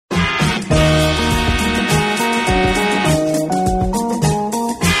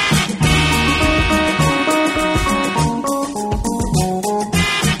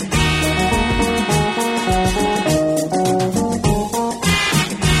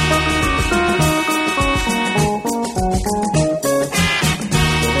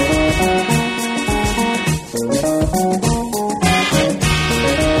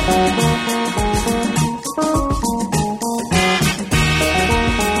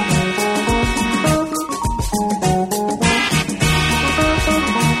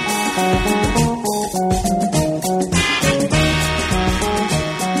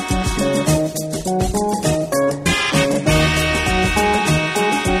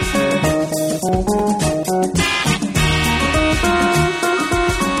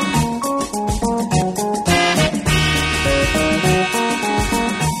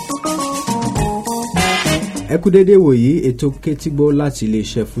kú dédé wòyí ètò Kétígbó láti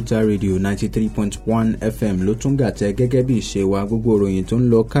iléeṣẹ́ Futa Radio 93.1 FM ló tún gàtẹ́ gẹ́gẹ́ bí ìṣe wa gbogbo ìròyìn tó ń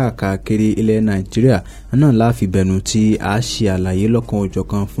lọ káàkiri ilẹ̀ Nàìjíríà náà láfi bẹ̀nu tí a ṣe àlàyé lọ́kan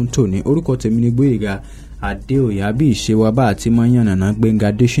òjọ̀kan fún tòní. Orúkọ tèmi ni Gbóyèga Adéoyà bí ìṣe wa bá àti mọ́ yànnàná Gbénga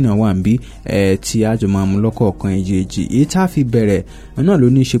Adésínà wà ń bí tí a jọ máa mú lọ́kọ̀ọ̀kan èjèèjì. Èyí tá a fi bẹ̀rẹ̀ náà ló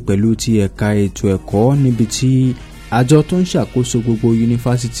ní í ṣe pẹ̀lú ti ẹ̀ka ètò ẹ̀kọ́ níbi tí àjọ tó ń ṣàkóso gbogbo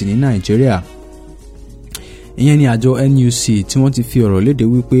yunifásitì ní Nàìjíríà ìyẹn ni àjọ NUC tí wọ́n ti fi ọ̀rọ̀ léde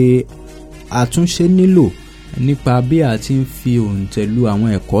wípé àtúnṣe nílò nípa bí a ti ń fi òǹtẹ̀lù àwọn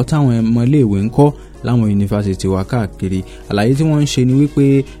ẹ̀kọ́ táwọn ọmọléèwé ń kọ́ láwọn yunifásitì wa káàkiri. Àlàyé tí wọ́n ń ṣe ni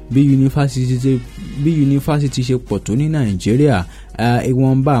wípé bí yunifásitì ṣe pọ̀ tó ní Nàìjíríà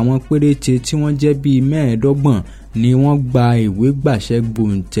ìwọ̀nba àwọn péréte tí wọ́n jẹ́ bíi 25 ni wọ́n gba ìwé gbàṣẹ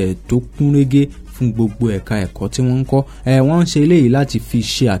gbòǹtẹ̀ tó kúnrégé fún gbogbo ẹ̀ka ẹ̀kọ́ tí wọ́n ń kọ́. Wọ́n ń ṣe eléyìí láti fi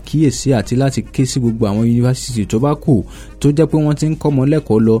ṣe àkíyèsí àti láti ké sí gbogbo àwọn yunifásitì tó bá kù tó jẹ́ pé wọ́n ti ń kọ́mọ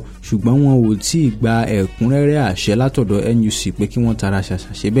lẹ́kọ̀ọ́ lọ ṣùgbọ́n wọn ò tí ì gba ẹ̀kúnrẹ́rẹ́ àṣẹ látọ̀dọ̀ NUC pé kí wọ́n tara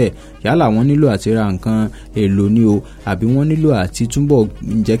ṣàṣà ṣe bẹ́ẹ̀. Yálà wọ́n nílò àti ra nǹkan èlò ni o àbí wọ́n nílò àti túbọ̀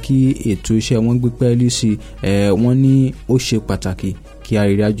jẹ́ kí ètò iṣẹ́ wọn gbé pẹ́ẹ́lí sí wọ́n ní ó ṣe pàtàkì kí a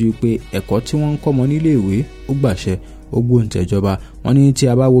rí dájú pé ẹ̀kọ́ tí wọ́n ń kọ́mọ nílé ìwé ó gbàṣẹ ó gbóǹtẹ̀jọba. Wọ́n ní tí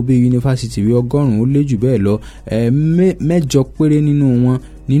a bá wo bí yunifásitì wí 100 ó lé jù bẹ́ẹ̀ lọ 8 péré nínú wọn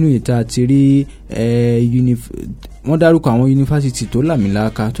nínú ìta ti rí wọ́n dárúkọ àwọn yunifásitì tó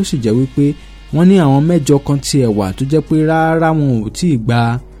làmìlaka tó sì jẹ́ wípé wọ́n ní àwọn 8 kan tí ẹ̀ wà tó jẹ́ pé rárá wọn ò tí ì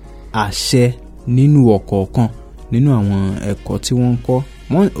gba àṣẹ nínú ọ̀kọ̀ọ̀kan nínú àwọn ẹ̀kọ́ tí wọ́n ń kọ́.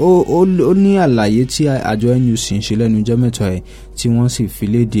 Ó ní àlàyé tí àjọ NUC ń ṣe lẹ́nu jẹ́ mẹ́ta ẹ̀ tí wọ́n sì fi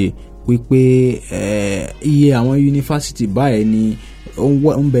léde wípé iye àwọn yunifásitì báyìí ni ó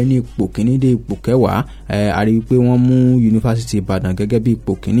ń bẹ ní ipò kìíní dé ipò kẹwàá. A rí wípé wọ́n mú yunifásitì Ìbàdàn gẹ́gẹ́ bí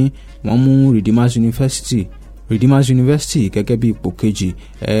ipò kìíní, wọ́n mú Redeemers University gẹ́gẹ́ bí ipò kejì,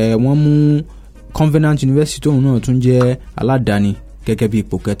 wọ́n mú Covenant University tóun náà tún jẹ́ aládàáni gẹ́gẹ́ bí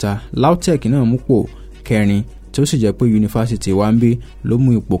ipò kẹta, LAUTECH náà mú ipò kẹrin tó sì jẹ́ pé yunifásitì wa ń bí ló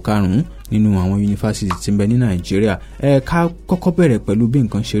mú ipò 5 nínú àwọn yunifásitì tí ń bẹ ní Nàìjíríà. Ká kọ́kọ́ bẹ̀rẹ̀ pẹ̀lú bí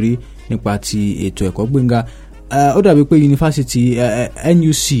nǹkan ṣe rí nípa ti ètò ẹ̀kọ́. Gbénga, ó dàbí pé yunifásitì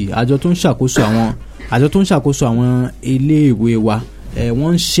NUC àjọ tó ń ṣàkóso àwọn iléèwé wa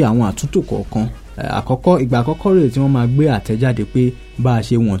wọ́n ń ṣe àwọn àtúntò kọ̀ọ̀kan. Ìgbà àkọ́kọ́ rèé tí wọ́n máa gbé àtẹ̀jáde pé bá a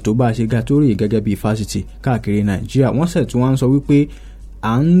ṣe wọ̀n tó bá a ṣe ga tó rèé gẹ́gẹ́ bí fásitì káàkiri Nàìjíríà. Wọ́n sì tún wá ń sọ wípé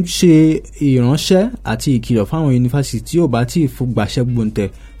à ń ṣe ìránṣẹ́ àti ìkìlọ̀ fáwọn yunifásitì tí ò bá tí ì gbàṣẹ gbòǹtẹ̀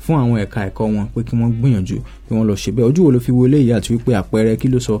fún àwọn ẹ̀ka ẹ̀kọ́ wọn pé kí wọ́n gbìyànjú kí wọ́n lọ ṣe bẹ́ẹ̀. Ojú wo ló fi wo eléyìí àti wípé àpẹẹrẹ kí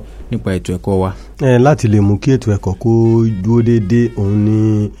ló sọ nípa ètò ẹ̀kọ́ wa? Láti lè mú kí ètò ẹ̀kọ́ kó dúró déédéé òun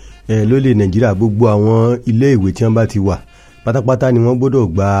ni lórílẹ̀ Nàìjíríà gbogbo àwọn ilé ìwé tí wọ́n bá ti wà pátápátá ni wọ́n gbọ́dọ̀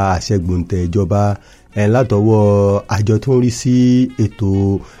gba àṣẹ gbòǹtẹ̀ ìjọba látọwọ́ àjọ tó ń rí sí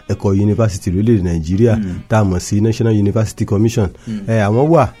ètò ẹ̀kọ́ yunifásitì lórílẹ̀ Nàìjíríà tá a mọ̀ sí National University Commission. Àwọn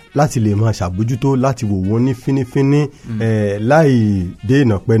wà láti lè máa ṣàbójútó láti wò wọ́n ní fínífíní láì dé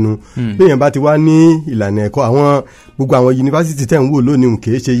ìnàpẹ́nu. bí èèyàn bá ti wá ní ìlànà ẹ̀kọ́ gbogbo àwọn yunifásitì tẹ̀ ń wò lónìí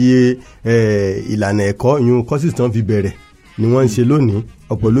kì í ṣe iye ìlànà ẹ̀kọ́ ìyún courses tán fi bẹ̀rẹ̀ ni wọ́n ń ṣe lónìí.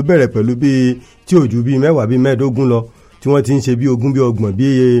 ọ̀pọ̀ ló bẹ̀rẹ̀ pẹ̀lú bíi tí ò ju bíi 10 bíi 15 lọ tí wọ́n ti ń ṣe bí 20 bí 30 bí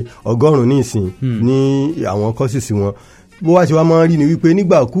 100 ní ìsìn ní àwọn kọ́sìsì wọn. bó wá ṣe wá máa ń rí ni wípé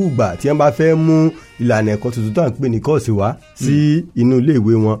nígbàkúùgbà tí wọ́n bá fẹ́ mú ìlànà ẹ̀kọ́ tuntun tó à ń pè ní kọ́ọ̀sì wá sí inú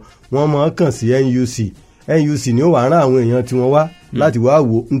iléèwé wọn, wọ́n máa kàn sí NUC ni ó wà rán àwọn èèyàn tí wọ́n wá láti wá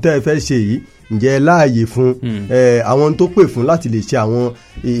wò ń tẹ́ ẹ fẹ́ ṣe yìí ǹjẹ́ láàyè fún àwọn tó pè fún láti lè ṣe àwọn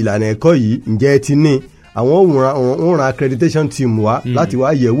ìlànà ẹ̀kọ́ yìí ǹjẹ́ ti ní àwọn òǹran accreditation team wá láti wá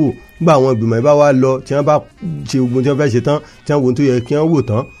yẹ̀ wò nígbà àwọn ìgbìmọ̀ ìbá wa lọ tí wọ́n bá ṣe gbogbo tí wọ́n fẹ́ ṣe tán tí wọ́n wo tó yẹ kí wọ́n wò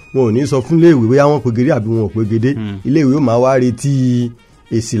tán wọn ò ní sọ fún iléèwé bóyá wọ́n pegedé àbí wọn ò pegedé. iléèwé ó máa wá retí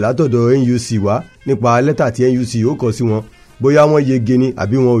èsì látọ̀dọ̀ NUC wá nípa lẹ́tà tí NUC ó kọ sí wọn bóyá wọ́n yege ni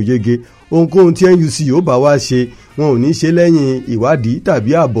àbí wọn ò yege. ohunkóhun tí NUC ó bá wá ṣe wọn ò ní ṣe lẹ́yìn ìwádìí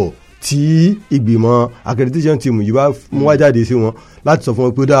tàbí àbọ̀ tí ìgbìmọ̀ accreditation team yìí bá mú wá jáde sí wọn láti sọ fún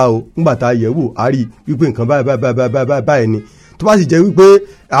wọn pé dáa o nígbà tá a yẹ̀ wò á rí wípé nǹkan báyìí ni. tó bá sì jẹ́ wípé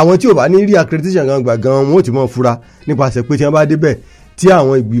àwọn tí ò bá ní rí accreditation gan gbà gan wọn ò ti mọ̀ fura nípasẹ̀ pé tí wọ́n bá débẹ̀ tí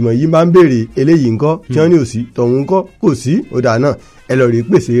àwọn ìgbìmọ̀ yìí máa ń béèrè eléyìí ńkọ́ tí wọ́n ní òsì tọ̀hún ńkọ́ kò sí ọ̀dà náà ẹ lọ rèé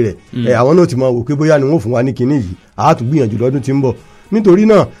pèsè rẹ̀ àwọn náà ti máa wò pé bóyá ni wọ́n fún wa ní kinní yìí àá tún gbìyànjú lọ́dún tí ń bọ̀. nítorí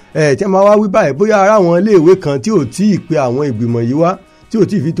náà tí wọ́n máa wá wí báyìí bóyá ara àwọn iléèwé kan tí ò tí ì pe àwọn ìgbìmọ̀ yìí wá tí ò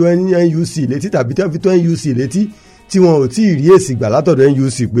tí ì fi tó NUC létí tàbí tí wọ́n fi tó NUC létí tí wọn ò tí ì rí èsì gbà látọ̀dọ̀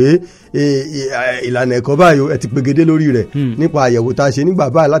NUC pé ìlànà ẹ̀kọ́ báyìí ẹ ti pegedé lórí rẹ̀ nípa àyẹ̀wò tá a ṣe nígbà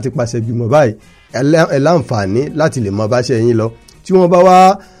báyìí láti pàṣẹ ìgbìmọ̀ báyìí ẹ láǹfààní láti lè mọ báṣẹ́ yín lọ. tí wọ́n bá wá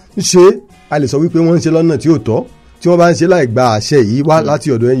ṣe a lè sọ wípé wọ́n ń ṣe lọ́nà tí ò tọ́ tí wọ́n bá ń ṣe láì gba àṣẹ yìí wá láti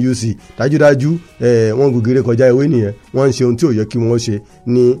ọ̀dọ̀ NUC dájúdájú wọ́n gògèrè kọjá ìwé nìyẹn wọ́n ń ṣe ohun tí ò yẹ kí wọ́n ṣe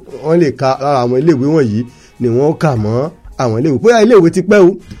ni wọ́n lè ka lára àwọn iléèwé wọ̀nyí ni wọ́n kà mọ́ àwọn iléèwé bóyá iléèwé ti pẹ́ o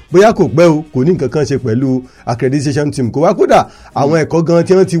bóyá kò pẹ́ o kò ní nǹkan kan ṣe pẹ̀lú accreditation team kò wá kódà àwọn ẹ̀kọ́ gan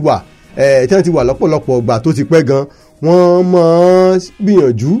tí wọ́n ti wà lọ́pọ̀lọpọ̀ ọgbà tó ti pẹ́ gan wọ́n máa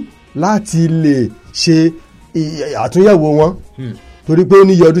gbìyànjú láti lè ṣe àtúnyẹ̀wò wọn torí pé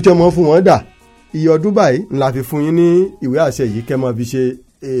ní iye ọdún tí wọ́n fún wọn dà iye ọdún báyìí ńlá fi fún yín ní ìwé àṣẹ yìí kẹ́ máa fi ṣe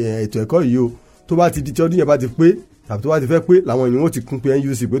ètò ẹ̀kọ́ yìí o tó bá ti di tí ọdún yẹn bá ti pé tàbí tó bá ti fẹ́ pé làwọn èèyàn ó ti kún pé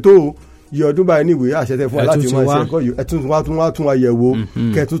NUC pé tó iye ọdún báyìí ní ìwé àṣẹ tẹ fún wa láti máa ṣe ẹ̀kọ́ yìí ẹ̀tún wá tún wa yẹ̀ wò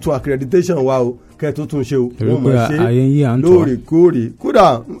kẹ́ tún tún accreditation wa o kẹ́ tún tún ṣe o wọ́n máa ṣe lóòrèkóòrè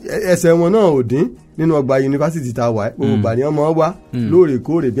kódà ẹsẹ̀ wọn náà ò dín nínú ọgbà yunifásitì tá a wà gbogbo ìgbà ni wọ́n máa wá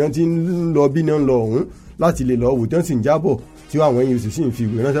lóòrèkóòrè bí wọ́n ti ń lọ bí wọ́n ń lọ ọ̀hún láti lè lọ wò tí wọ́n sì ń jábọ̀ tí àwọn NUC sì ń fi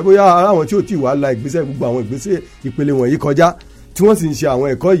ìwé ránṣẹ́ bóyá ara àwọn tí ò tí ì wá la ìgbésẹ̀ gbogbo àwọn ìgbésẹ̀ ìpele wọ̀nyí kọjá tí wọ́n sì ń ṣe àwọn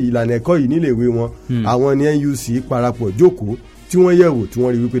ẹ̀kọ́ yìí ìlànà ẹ̀kọ́ yìí nílé ìwé wọn àwọn ni NUC parapọ̀ jókòó tí wọ́n yẹ̀wò tí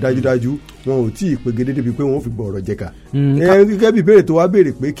wọ́n rí wípé dájúdájú wọn ò tí ì pegedé débi pé wọ́n ò fi gbọ́ ọ̀rọ̀ jẹ̀ka. gẹ́gẹ́ bí ìbéèrè tó wá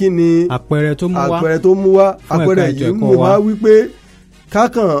béèrè pé kí ni àpẹẹrẹ tó mú wá àpẹẹrẹ yìí mo máa wípé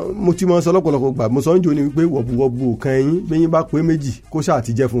kákan mo ti mọ sọ lọ́pọ̀lọpọ̀ gbà mo sọ ń jò ní wípé wọ̀bùwọ̀bù kan ẹyin bẹ́yìn bá pé méjì kó ṣáà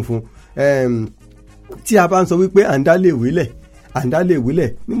ti jẹ́ funfun tí a bá ń sọ wípé à ń dá lè wílẹ̀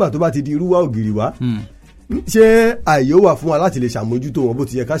nígbà tó bá ti di irúwá ògiri wá ṣé àyè wà fún wa láti lè ṣàmójútó wọn bó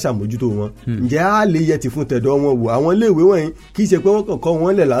ti yẹ ká ṣàmójútó wọn ǹjẹ́ á lè yẹ ti fún tẹ̀dọ̀ wọn wò àwọn iléèwé wọ̀nyí kì í ṣe pé wọ́n kàn kọ́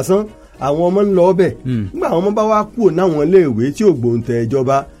wọn lẹ̀ lásán àwọn ọmọ ń lọ ọbẹ̀ nígbà àwọn ọmọ bá wá kúrò náwọn iléèwé tí ò gbòǹtẹ̀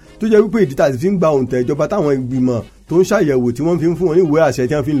ìjọba tó jẹ́ wípé ìdí tàbí fi ń gba òǹtẹ̀ ìjọba táwọn ìgbìmọ̀ tó ń ṣàyẹ̀wò tí wọ́n fi ń fún wọn ní ìwé àṣẹ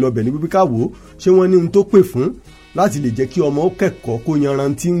tí wọ́n fi ń lọ bẹ̀ ní wípé káwò ṣé wọ́n ní ohun tó pè fún láti lè jẹ́ kí ọmọ kẹ́kọ̀ọ́ kó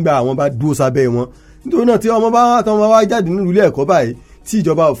yanrantí ń gba àwọn bá dúró sábẹ́ wọn nítorí náà tí ọmọ bá wá jáde nínú ilé ẹ̀kọ́ báyìí tí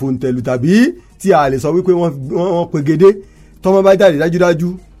ìjọba ò fòǹtẹ̀lù tàbí tí a lè sọ wípé wọ́n pegedé tọ́mọ bá jáde dájúdájú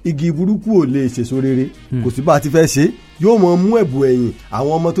igi burúkú ò lè ṣèso rere kò sí bá a ti fẹ́ ṣe yóò mọ mú ẹ̀bù ẹ̀yìn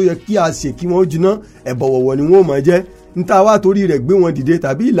àwọn ọmọ tó yẹ kí a ṣe kí wọ́n jiná ẹ̀bọ̀wọ̀wọ̀ ni wọ́n mọ̀ jẹ́ níta wá torí rẹ̀ gbé wọn dìde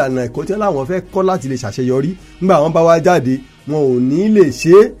tàbí ìlànà ẹ̀kọ́ tí láwọn fẹ́ kọ́ láti lè ṣàṣeyọrí nígbà wọn bá wá jáde wọn ò ní lè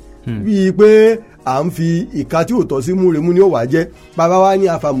ṣe é bíi pé à ń fi ìka tí ò tọ́ sí múremú ni ó wà jẹ́ bàbá wa ní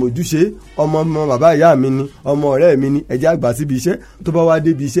àfàmójúṣe ọmọ bàbá ìyá mi ni ọmọ ọ̀rẹ́ mi ni ẹ̀jẹ̀ àgbà síbi iṣẹ́ tó bá wá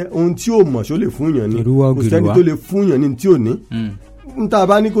débi iṣẹ́ ohun tí ò mọ̀ ṣó lè fún yàn ni kò sẹ́ni tó lè fún yàn ní tí ò ní níta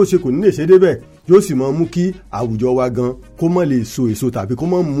bá ní kó ṣe kò ní lè ṣe débẹ̀ yóò sì mọ mú kí àwùjọ wa gan kó mọ̀ lè so èso tàbí kó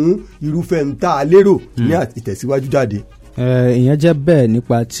mọ̀ mú irúfẹ́ ń tá a lérò ní ìtẹ̀síwájú jáde. ìyẹn jẹ́ bẹ́ẹ̀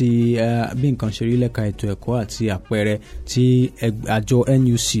nípa ti bí nǹkan ṣe rí lẹ́ka ètò ẹ̀kọ́ àti àpẹẹrẹ tí àjọ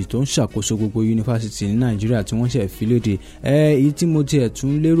NUC tó ń ṣàkóso gbogbo yunifásitì ní Nàìjíríà tí wọ́n ṣe fi léde èyí tí mo tiẹ̀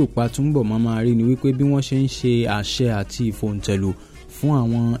tún lérò pa túnbọ̀ máa rí ni wípé bí wọ́n ṣe ń ṣe àṣẹ àti ìfòǹtẹ̀lù fún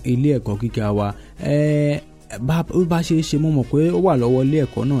àwọn ilé ẹ̀kọ́ gíga wa bá ṣe é ṣe mo mọ̀ pé ó wà lọ́wọ́ ilé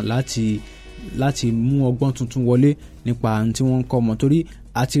ẹ̀kọ́ náà láti mú ọgbọ́n tuntun wọlé nípa ohun tí wọ́n ń kọ́ ọmọ torí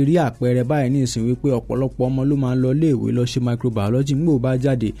a ti rí àpẹẹrẹ báyìí ní ìsìn wípé ọ̀pọ̀lọpọ̀ ọmọ ló máa ń lọ iléèwé lọ ṣe microbiology nígbà ó bá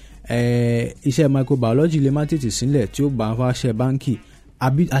jáde iṣẹ́ microbiology lè má tètè sílẹ̀ tí ó bá ń fàṣẹ báńkì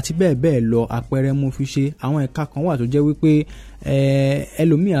àti bẹ́ẹ̀ bẹ́ẹ̀ lọ àpẹẹrẹ mú fi ṣe àwọn ẹ̀ka kan wà tó jẹ́ wípé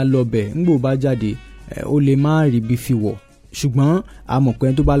ẹlòmíà lọ bẹ̀ nígbà ó bá jáde ó lè má rí bí fi wọ̀ ṣùgbọ́n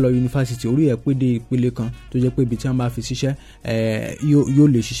amọ̀pẹ́ tó bá lọ yunifásitì orí ẹ̀ pé dé ìpele kan tó jẹ́ pé ibi tí wọ́n bá fi ṣiṣẹ́ yóò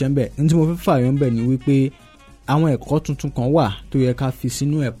lè ṣiṣẹ́ ń bẹ̀ ní tí mo fẹ́ fààyàn ń bẹ̀ ni wípé àwọn ẹ̀kọ́ tuntun kan wà tó yẹ ká fi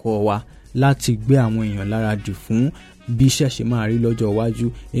sínú ẹ̀kọ́ wa láti gbé àwọn èèyàn láradì fún bí iṣẹ́ ṣe máa rí lọ́jọ́ iwájú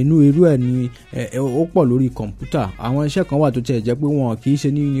irú ẹ̀ ni ó pọ̀ lórí kọ̀ǹpútà àwọn iṣẹ́ kan wà tó tiẹ̀ jẹ́ pé wọn kì í ṣe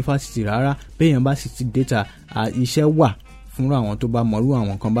ní yunifásitì rárá béèyàn bá sì ti data iṣẹ́ wà fúnra àwọn tó bá mọ̀rú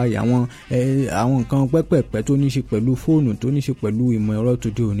àwọn kan báyìí àwọn nǹkan pẹ́pẹ̀pẹ́ tó ní ṣe pẹ̀lú fóònù tó ní ṣe pẹ̀lú ìmọ̀ ẹ̀rọ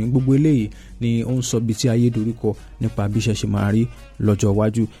tòde òní gbogbo eléyìí ni ó ń sọ bí tí ayé dorí kọ nípa bí iṣẹ́ ṣe máa rí lọ́jọ́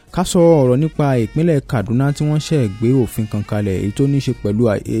iwájú. ká sọ ọ̀rọ̀ nípa ìpínlẹ̀ Kaduna tí wọ́n ṣẹ̀ gbé òfin kan kalẹ̀ èyí tó ní ṣe pẹ̀lú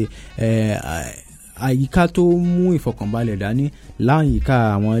àyíká tó mú ìfọ̀kànbalẹ̀ dání láyìíká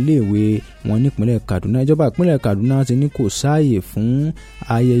àwọn iléèwé wọn nípínlẹ̀ Kaduna ìjọba ìpínlẹ̀ Kaduna ti ní kò sáàyè fún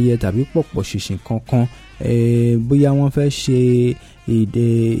ayẹyẹ tàbí pọ̀pọ̀ ṣìnṣìn kankan bóyá wọ́n fẹ́ ṣe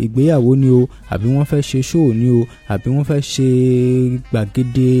ìgbéyàwó ni o àbí wọ́n fẹ́ ṣe ṣóò ni o àbí wọ́n fẹ́ ṣe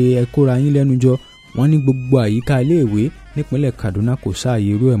gbàgede ẹ̀kóra yín lẹ́nu jọ wọ́n ní gbogbo àyíká iléèwé nípínlẹ̀ Kaduna kò sáàyè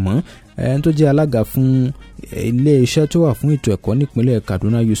irú ẹ̀ mọ́ ẹni tó jẹ́ alága fún ilé-iṣẹ́ tó wà fún ètò ẹ̀kọ́ nípínlẹ̀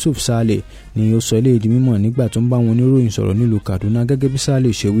Kaduna Yusuf Saleh ni ó sọ eléyìí di mímọ̀ nígbà tó ń bá wọn oníròyìn sọ̀rọ̀ nílùú Kaduna gẹ́gẹ́ bí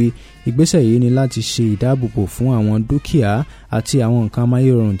Saleh ṣe wí ìgbésẹ̀ yìí ni láti ṣe ìdáàbòbò fún àwọn dúkìá àti àwọn nǹkan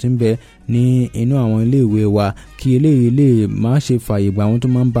amáyérọrùn tí ń bẹ ní inú àwọn iléèwé wa kí eléyìí lè má ṣe fààyè gba àwọn tó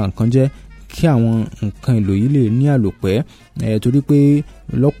máa ń ba nǹkan jẹ́ kí àwọn nǹkan èlò yìí lè ní àlòpẹ́ torí pé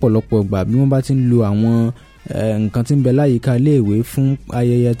lọ́pọ̀lọpọ̀ ìgbà bí wọ́n bá ti ń lo àwọn nǹkan tí ń bẹ láyìíká iléèwé fún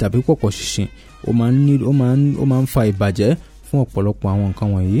ayẹyẹ tàbí pọ̀pọ̀ ṣìnṣìn ó máa ń fa ìbàjẹ́ fún ọ̀pọ̀lọpọ̀ àwọn nǹkan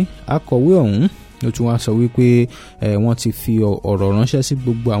wọ̀nyí. Akọ̀wé ọ̀hún ó tún wá sọ wípé wọ́n ti fi ọ̀rọ̀ ránṣẹ́ sí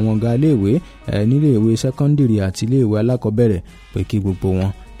gbogbo àwọn ọ̀gá iléèwé níléèwé sẹ́kọ́ndìrì àti iléèwé alákọ̀ọ́bẹ̀rẹ̀ pé kí gbogbo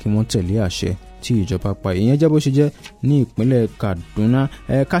wọn kí wọ́n tẹ̀lé àṣẹ tí ìjọba pa. Ìyẹn jẹ́ bó ṣe jẹ́ ní ìpínlẹ̀ Kaduna.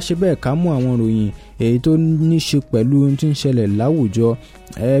 Ká ṣe bẹ́ẹ̀ ká mú àwọn ìròyìn èyí tó ní ṣe pẹ̀lú ohun tí ń ṣẹlẹ̀ láwùjọ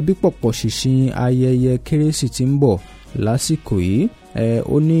bí pọ̀pọ̀ ṣìnṣìn ayẹyẹ kérésì tí ń bọ̀ lásìkò yìí.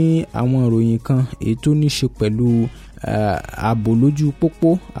 Ó ní àwọn ìròyìn kan èyí tó ní ṣe pẹ̀lú ààbò lójú pópó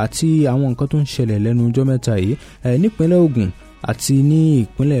àti àwọn nǹkan tó ń ṣẹlẹ̀ lẹ́nu ọjọ́ mẹ́ta yìí nípínlẹ̀ Ògùn àti ní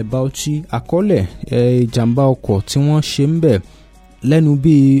ìpínlẹ̀ Bauchi. Àkọọ́lẹ̀ ìjàmbá ọkọ̀ tí wọ́n ṣe ń bẹ̀ lẹ́nu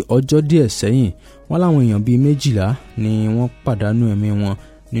bíi ọjọ́ díẹ̀ sẹ́yìn wọ́n láwọn èèyàn bíi 12 ni wọ́n pàdánù ẹ̀mí wọn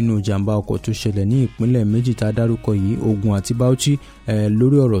nínú ìjàmbá ọkọ̀ tó ṣẹlẹ̀ ní ìpínlẹ̀ méjì tá a dárúkọ yìí, Ògùn àti Bauchi,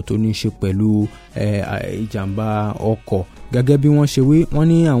 lórí ọ̀rọ̀ tó ní í ṣe pẹ̀lú ìjàmbá ọkọ̀. Gẹ́gẹ́ bí wọ́n ṣe wí, wọ́n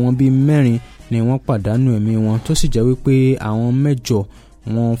ní àwọn bíi 4 ni wọ́n pàdánù ẹ̀mí wọn tó sì jẹ́ wípé àwọn 8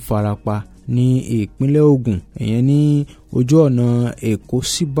 wọ́n farapa ní ìpínlẹ̀ Ògùn, ìyẹn ní ojú ọ̀nà Èkó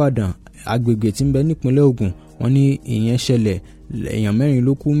síbàdàn agbègbè tí ń bẹ nípínlẹ̀ Ògùn. Wọ́n ní ìyẹn ṣẹlẹ̀ èèyàn 4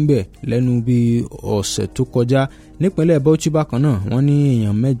 ló kú ń bẹ̀ lẹ́nu bíi ọ̀sẹ̀ tó kọjá. Nípínlẹ̀ Bauchi bákan náà wọ́n ní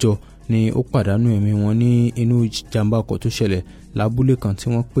èèyàn 8 ni ó pàdánù ẹ̀mí wọn ní inú ìjàmbá ọkọ̀ tó ṣẹlẹ̀ lábúlé kan tí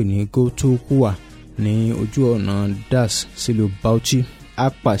wọ́n pè ní Gotokuwa ní ojú ọ̀nà Das sílùú Bauchi.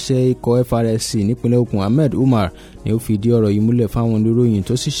 Apàṣẹ ikọ̀ FRSC nípínlẹ̀ Ògùn Ahmed Umar ni ó fìdí ọ̀rọ̀ yìí múlẹ̀ fáwọn oníròyìn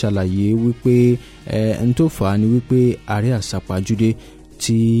tó sì ṣàlàyé wípé ẹni tó fà á ni wípé àárẹ̀ àsápajúdé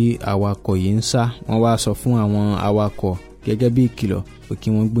tí awakọ̀ yìí ń sá. Wọ́n wá sọ fún àwọn awakọ̀ gẹ́gẹ́ bí ìkìlọ̀ pé kí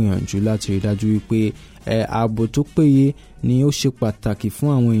wọ́n gbìyànjú láti rí dájú wípé ààbò tó péye ni ó ṣe pàtàkì fún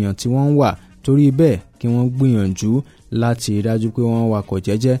àwọn èèyàn tí wọ́n ń wà, torí bẹ́ẹ̀ kí wọ́n gbìyànjú láti rí dájú pé wọ́n wakọ̀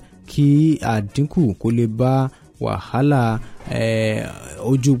jẹ́jẹ́ kí àdínkù kó lè bá wàhálà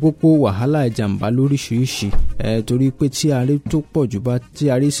ojú pópó, wàhálà ìjàmbá lóríṣiríṣi torí pé tí aré tó pọ̀ jù bá tí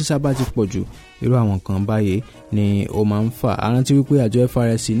aré sísá bá ti pọ̀ jù irú àwọn kan báyìí ni ó máa ń fà. A rántí wípé àjọ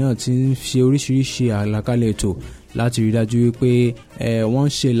FRSC náà ti ń ṣe oríṣiríṣi àlàkalẹ̀ ètò láti rí dájú wípé wọ́n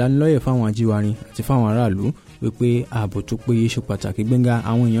ń ṣe ìlanilọ́yẹ̀ fáwọn ajíwárin àti fáwọn aráàlú wípé ààbò tó péye ṣe pàtàkì. Gbẹ́ngà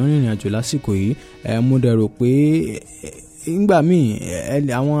àwọn èèyàn rìnrìn àjò lásìkò yìí mo dẹ̀rò pé ńgbà míì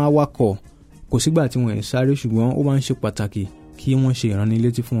àwọn awakọ̀ kò sígbà tí wọ́n ń sáré, ṣùgbọ́n ó máa ń ṣe pàtàkì kí wọ́n ṣe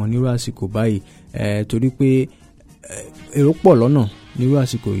ìránnilétí fún wọn nírú àsìkò báyìí torí pé èrò pọ̀ lọ́nà nírú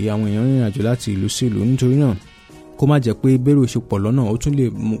àsìkò yìí. Àwọn èèyàn rìnrìn àjò láti ìlú sí ìlú, nítorí náà kó má jẹ́ pé bẹ́rù ṣe pọ̀ lọ́nà ó tún lè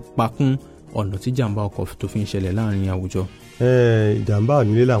pakún ọ̀nà tí jàǹbá ọkọ̀ tó fi ń ṣẹlẹ̀ láàrin àwùjọ. ìjàmbá ò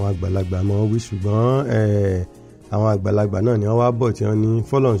nílé làwọn àgbàlagbà mọ́ wí, ṣùgbọ́n àwọn àgbàlagbà náà ni wọ́n wá bọ̀ tí wọ́n ní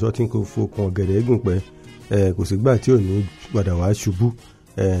fọ́lọ́nṣọ́ tí kò fokùn ọ̀gẹ̀dẹ̀ gùn pẹ́ kò sígbà tí ò ní padà wá ṣubú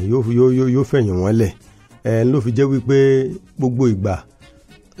yóò fẹ̀yìn wọ́n lẹ̀ ló fi jẹ́ wípé gbogbo ìgbà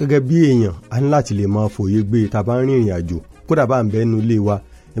gẹ́gẹ́ bí èèyàn a ní láti lè máa fòye gbé tá a bá ń rìnrìn àjò, kódà bá ń bẹ́nu ilé wa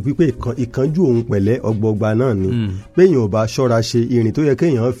pípé ìkánjú òun pẹ̀lẹ́ ọgbọgba náà ni pé èèyàn ò bá ṣọ́ra ṣe ìrìn tó yẹ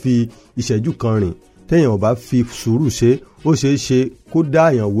kéèyàn fi ìṣẹ́jú kan rìn téèyàn ò bá fi sùúrù ṣe ó ṣeé ṣe kó dá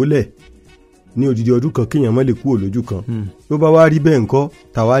èèyàn wólẹ̀ ní odidi ọdún kan kéèyàn má lè kúrò lójú kan. ló bá wá rí bẹ́ẹ̀ ńkọ́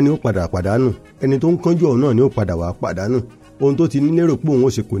tàwa ni ó padà pàdánù, ẹni tó ń kánjú ọ̀hún náà ni ó padà wá pàdánù, ohun tó ti ní lérò pé òun ó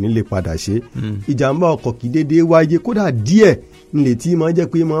ṣe kò ní lè padà ṣe. ìjàmbá ọkọ̀ kì í déédéé wáyé, kódà díẹ̀ nílé tí máa jẹ́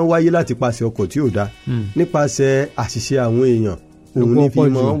pé máa ń wáyé láti pàṣẹ ọkọ̀ tí ò dá nípasẹ̀ àṣìṣe àwọn èèyàn òun ní fi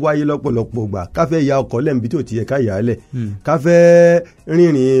máa ń wáyé lọ́pọ̀lọpọ̀ gbà. káfẹ́ ya ọkọ̀ lẹ́m̀bí tó ti yẹ ká yà á lẹ̀, káfẹ́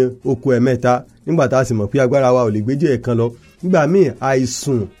rìnrìn oko ẹ̀mẹ́ta nígbà tá a sì mọ̀ pé agbára wa ò lè gbéjì ẹ̀kan lọ. nígbà míì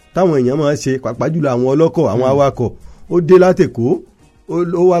àìsùn táwọn èèyàn máa ń ṣe pàápàá jùlọ àwọn ọlọ́kọ̀ àwọn awakọ̀, ó dé látèkó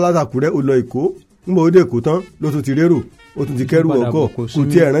ó wá látàkùrẹ́ ó lọ Èkó, nígbà ó dé Èkó tán ló tún ti rérò ó tún ti kẹ́rù ọkọ̀ kò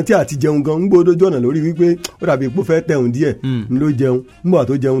tiẹ̀ rántí àti jẹun gan. ńgbó dójú ọ̀nà lórí wípé ó dàbí ipò fẹ́ tẹ̀hún díẹ̀ ń ló jẹun. ńgbà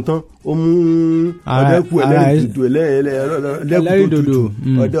tó jẹun tán ó mú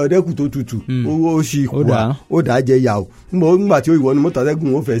ọ̀dẹ́kù tó tutù ó sì kùà ó dà á jẹ yàwó. ńgbà tí ó ìwọ ni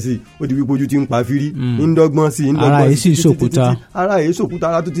mọ́tàdẹ́gùn ó fẹ́ sí ó di wípé ojú ti ń pa fírí ń dọ́gbọ́n sí ara yìí sì sòkúta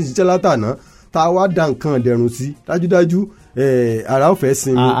ara tó ti ṣiṣẹ́ látàná tá a wá da nǹkan dẹ̀rùn sí dájúdájú ara ó fẹ́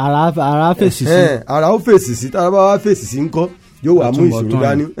sinmi ara fèsì sí ara ó fèsì sí tá a bá wá fèsì sí ńkọ́ yóò wá mú ìṣòro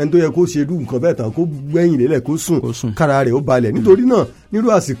dání. ẹni tó yẹ kó ṣe irú nǹkan bẹ́ẹ̀ tán kó gbẹ̀yìn lélẹ̀ kó sùn kára rẹ̀ ó balẹ̀. nítorí náà nírú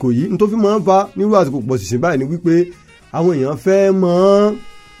àsìkò yìí ní tó fi máa ń fa nírú àsìkò pọ̀ ṣìṣìn báyìí ni wípé àwọn èèyàn fẹ́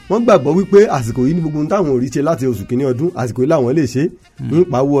wọ́n gbàgbọ́ wípé àsìkò yìí ní gbogbo táwọn ò rí ṣe láti oṣù kìíní ọdún àsìkò yìí làwọn lè ṣe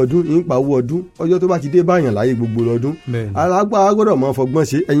ìpawó ọdún ọjọ́ tó bá ti dé báyàn láyé gbogbo ọdún. alágbára gbọ́dọ̀ máa fọgbọ́n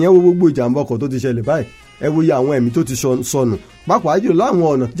ṣe. ẹ̀yìn wo gbogbo ìjàmbá ọkọ̀ tó ti ṣẹlẹ̀ báyìí ẹ wo iye àwọn ẹ̀mí tó ti sọnù pàápàá jùlọ láwọn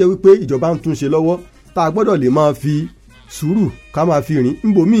ọ̀nà tó jẹ́ wípé ìjọba ń túnṣe lọ́wọ́ tá a gbọ́dọ̀ lè máa fi sùúrù ká máa fi rìn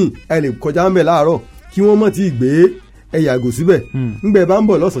níbòmíì ẹ lè kọjá ń bẹ̀ láàárọ̀ kí wọ́n mọ̀ tí ì gbé ẹ yàgò síbẹ̀ ńgbẹ́ bá ń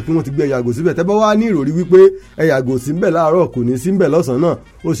bọ̀ lọ́sàn kí wọ́n ti gbé ẹ yàgò síbẹ̀ tẹ́ bá wá ní ìròrí wípé ẹ yàgò sí ńbẹ̀ láàárọ̀ kò ní sí ńbẹ̀ lọ́sàn náà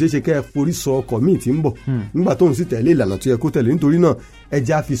ó ṣeé ṣe kẹ́ ẹ forí sọ ọkọ̀ míì tí ń bọ̀ nígbà tóun sì tẹ̀lé ìlànà tó yẹ kó tẹ̀lé nítorí náà ẹ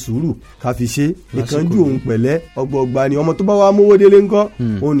jẹ́ á fi sùúrù ká fi ṣe ìkánjú òun pẹ̀lẹ́ ọgbọọgba ni ọmọ tó bá wá mówó délé ńkọ́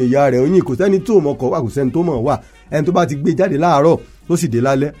òun nìyá rẹ̀ oyin kò sẹ́ni tó mọ̀kọ́ wà kò sẹ́ni tó mọ̀ wà ẹni tó bá ti gbé jáde láàárọ̀ tó sì dé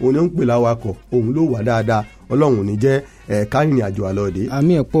lálẹ́ òun ni ó ń pè láwakọ̀ òun ló wà dáadáa ọlọ́run ò ní jẹ́ kárìnrìn àjò àlọ́ọ̀dẹ́.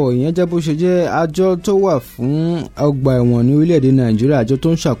 àmì ẹ̀pọ̀ ìyẹn jẹ́ bó ṣe jẹ́ àjọ tó wà fún ọgbà ẹ̀wọ̀n ní orílẹ̀-èdè nàìjíríà àjọ tó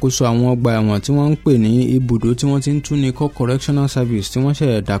ń ṣàkóso àwọn ọgbà ẹ̀wọ̀n tí wọ́n ń pè ní ibùdó tí wọ́n ti ń tún ní kọ́ correctional service tí wọ́n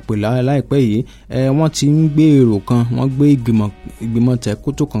ṣẹ̀ dàpè láìpẹ́ yìí wọ́n ti ń gbé èrò kan wọ́n gbé ìgbìmọ̀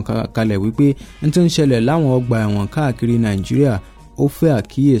tẹ̀kótó kan kalẹ̀ wípé n tó ń ṣẹlẹ̀ láwọn ọgbà ẹ̀wọ̀n káàkiri nàìjíríà ó fẹ́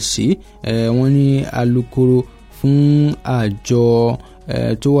àkíyèsí wọ́n ní alukoro fún àjọ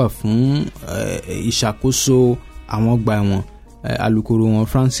tó wà fún ìṣàkóso àwọn ọgbà ẹ̀wọ̀n alukoro wọn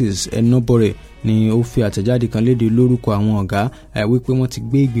Francis Enobore ni ó fi àtẹ̀jáde kan léde lórúkọ àwọn ọ̀gá wípé wọ́n ti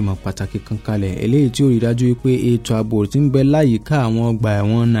gbé ìgbìmọ̀ pàtàkì kan kalẹ̀ eléyìí tí ó rí dájú wípé ètò ààbò tí ń bẹ láyìíká àwọn ọgbà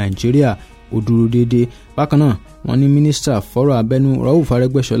ẹ̀wọ̀n Nàìjíríà ó dúró déédéé. bákan náà wọ́n ní mínísítà fọ́rọ̀ abẹ́nú Rauf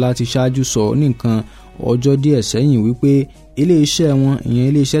Arẹ́gbẹ́ṣọlá ti ṣáájú sọ ní nǹkan ọjọ́ díẹ̀ sẹ́yìn wípé iléeṣẹ́ wọn ìyẹn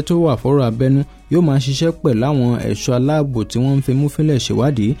iléeṣẹ́ tó wà fọ́rọ̀ abẹ́nú yóò máa ṣiṣẹ́ pẹ̀lú àwọn ẹ̀ṣọ́ aláàbò tí wọ́n ń fi múfínlẹ̀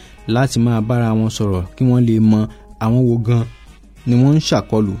ṣèwádìí láti máa bára wọn sọ̀rọ̀ kí wọ́n lè mọ àwọn wo gan ni wọ́n ń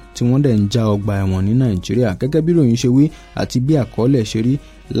ṣàkọlù tí wọ́n dẹ̀ ń já ọgbà ẹ̀wọ̀n ní Nàìjíríà gẹ́gẹ́ bí ròyìn ṣe wí àti bí àkọọ́lẹ̀ ṣe rí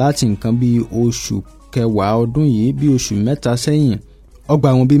láti nǹkan bí oṣù kẹwàá ọdún yìí bí oṣù mẹ́ta sẹ́yìn ọgbà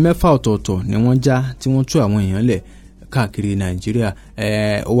ẹ̀wọ̀n bíi 6 ọ̀tọ̀ọ̀tọ̀ ni wọ́n já tí wọ́n tú àwọn èèyàn lẹ̀ káàkiri Nàìjíríà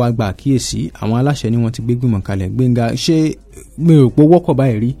ó wá gba àkíyèsí àwọn aláṣẹ ni wọ́n ti gbé gbìmọ̀ kalẹ̀ Gbénga ṣé mi ò pé wọ́pọ̀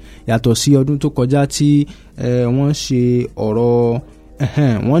báyìí rí yàtọ̀ sí ọdún tó kọjá tí wọ́n ṣe ọ̀rọ̀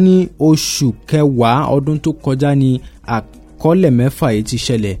wọ́n ní oṣù kẹwàá ọdún tó kọjá ni àkọọ́lẹ̀ 6 yìí ti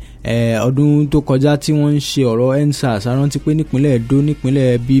ṣẹlẹ̀ ọdún tó kọjá tí wọ́n ń ṣe ọ̀rọ̀ EndSARS arántí pé nípínlẹ̀ Èdó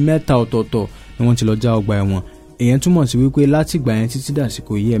nípínlẹ̀ bíi 3 ọ̀tọ̀ọ̀tọ̀ ni wọ́n ti lọ já ọgbà ẹ̀wọ̀n èyàn túmọ̀ sí wípé látìgbà yẹn títí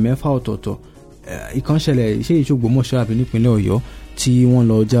dàsìkò yìí 6 ọ̀tọ̀ọ̀tọ̀ ìkànṣẹlẹ̀ ṣé Ògbómọ̀ṣọ́ àbí nípínlẹ̀ Ọ̀yọ́ tí wọ́n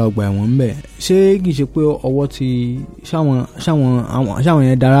lọ já ọgbà ẹ̀wọ̀n ń bẹ̀ ṣé kìí ṣe pé ọwọ́ ti ṣáwọn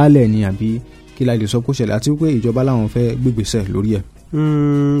yẹn dára lẹ̀ ni àbí kí la lè sọ kó ṣẹlẹ̀ àti wípé ìjọba làwọn fẹ́ gbégbèsẹ̀ lórí ẹ̀.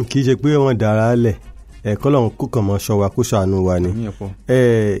 kìí ṣe pé wọ́n dára lẹ̀ ẹ̀kọ́ lọ́run kó kàn mọ́ ṣọ́ wa kó ṣàánú wa ni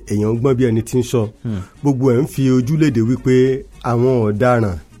èèyàn gbọ́n bí ẹni tí ń sọ gbogbo ẹ̀ ń fi ojú léde wípé àwọn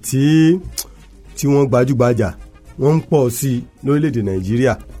ọ̀daràn tí wọ́n gbajúgbajà wọ́n ń pọ̀ sí lórílẹ̀‐èdè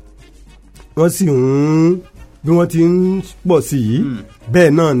Nàìjíríà wọ́n sì bí wọ́n ti ń pọ̀ sí yìí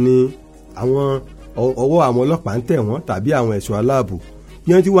bẹ́ẹ̀ náà ni àwọn ọwọ́ àwọn ọlọ́pàá ń tẹ̀ wọ́n tàbí àwọn ẹ̀ṣọ́ aláàbò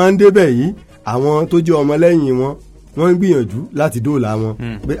bí wọ́n ti wá ń débẹ̀ yìí àwọn tó jẹ́ ọmọlẹ́yìn wọ́n ń gbìyànjú láti dóòlà wọn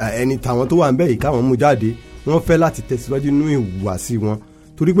pé ẹni tàwọn tó wà ń bẹ̀ yìí káwọn mú jáde wọ́n fẹ́ láti tẹ̀síwájú nínú ìhùwàsí wọn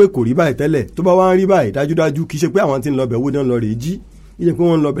torí pé kò rí báyìí tẹ́lẹ̀ tó bá wá ń rí báyìí dájúdájú kì í ṣe pé àwọn tí ń lọbẹ̀ owó náà lọ rèé jí ìyẹn pé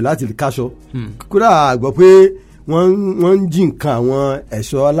wọ́n ń lọbẹ̀ láti káṣọ kódà àgbọ̀ pé wọ́n ń jí nǹkan àwọn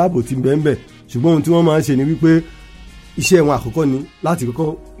ẹ̀ṣọ́ aláàbò tí ń bẹ ń bẹ̀ ṣùgbọ́n ohun tí wọ́n máa ń ṣe ni wípé iṣẹ́ wọn àkọ́kọ́ ni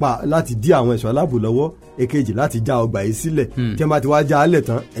láti dí àwọn ẹ̀ṣọ́ aláàbò lọ́wọ́ èkejì láti já ọgbà yìí sílẹ̀ tí wọ́n bá ti wá já álẹ̀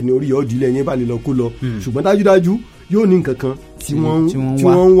tán ẹni orí yóò di ilé yẹn bá lè lọ kó lọ ṣùgbọ́n dájúdájú yóò ní nǹkan kan tí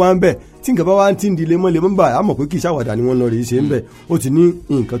wọ́n ń wá ń bẹ̀ tí nǹkan bá wá ti ń di lemọ́lemọ́ bá a mọ̀ pé kì í ṣàwàdà ni wọ́n lọ rèé ṣe ń bẹ̀ ó ti ní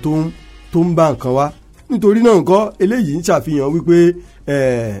nǹkan tó ń bá nǹkan wá nítorí náà nǹkan eléyìí ń ṣàfihàn wípé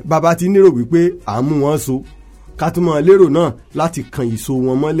bàbá ti nírò wípé à ń mú wọn so ká tún mọ lérò náà láti kan ìso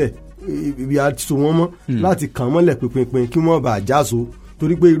wọn mọ́lẹ̀ ibi àtiso wọn mọ́ láti kàn mọ́lẹ̀ pinpin kí wọ́n bá jáso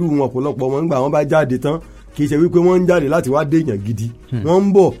torí pé irú wọn ọ̀pọ̀lọpọ̀ wọn nígbà wọn bá jáde tán kì í ṣe wípé wọ́n ń jáde láti wá déèyàn gidi wọ́n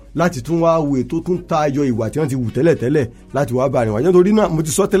ń bọ̀ láti tún wá wo ètò tún ta ayọ̀ ìwà tí wọ́n ti wù tẹ́lẹ̀tẹ́lẹ̀ láti wá bá rìn wájú nítorí náà mo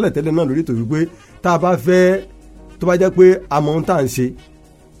ti sọ tẹ́lẹ̀tẹ́lẹ̀ náà lórí ètò wípé tá a bá fẹ́ tó bá jẹ́ pé a mọ̀ ohun tá à ń ṣe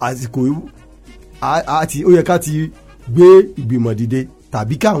àsìkò àti ó yẹ ká ti gbé ìgbìmọ̀ dìde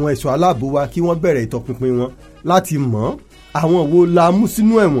tàbí kí àwọn ẹ̀ṣọ́ aláàbò wa kí wọ́n bẹ̀rẹ̀ ìtọpinpin wọn láti mọ̀ àwọn wo la mú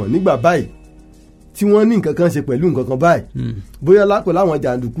sínú ẹ̀wọ̀n nígbà báyìí tí wọ́n ní nǹkan kan ṣe pẹ̀lú nǹkan kan báyìí bóyá lápẹ̀ láwọn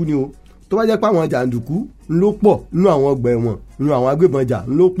jàǹdùkú ni o tó bá jẹ́ pé àwọn jàǹdùkú ló pọ̀ nínú àwọn ọgbà ẹ̀wọ̀n nínú àwọn agbébọn jà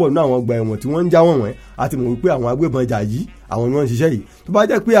ló pọ̀ nínú àwọn ọgbà ẹ̀wọ̀n tí wọ́n ń já wọ̀n wọ́n àti mọ̀ wípé àwọn agbébọn jà yìí àwọn ni wọ́n ń ṣiṣẹ́ yìí tó bá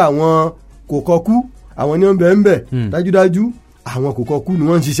jẹ́ pé àwọn kò kọkú àwọn ni wọ́n ń bẹ dájúdájú àwọn kò kọkú ni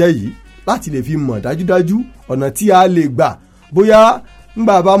wọ́n ń ṣiṣẹ́ yìí láti lè fi mọ̀ dájúdájú ọ̀nà tí a lè gbà bóyá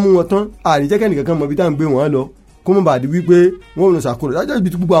ńgbà bá mú wọn tán àníjẹ́kẹ́ nìkan kan mọ̀ bí tá à ń gbé wọn lọ kó mọ̀ bá di wípé wọ́n ò ní ṣàkóso dájọ́ ibi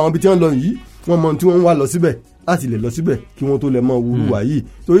tí gbogbo àwọn ibi tí wọ́n lọ yìí wọ́n mọ tí wọ́n ń wá lọ síbẹ̀ láti lè lọ síbẹ̀ kí wọ́n tó lè mọ wúrúwà yìí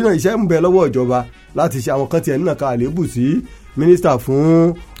torí náà iṣẹ́ ń bẹ lọ́wọ́ ìjọba láti ṣe àwọn kan tiẹ̀ nínú ká àléébù sí mínísítà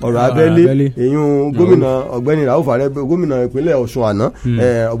fún ọ̀rọ̀ abẹ́lé èyún gómìnà ọ̀gbẹ́ni Rauf Arẹ́gbẹ́ gómìnà ìpínlẹ̀ Ọ̀ṣun àná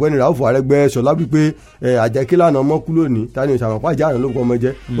ọ̀gbẹ́ni Rauf Arẹ́gbẹ́ṣọlá wípé àjẹkílànà ọmọ kú lónìí tani òṣàmọ̀pá àjàrán ló kọ́ ọmọ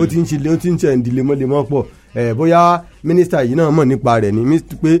jẹ́ ó ti ń ṣe ń di lemọ́lemọ́ pọ̀ bóyá mínísítà yìí náà mọ̀ nípa rẹ̀ ní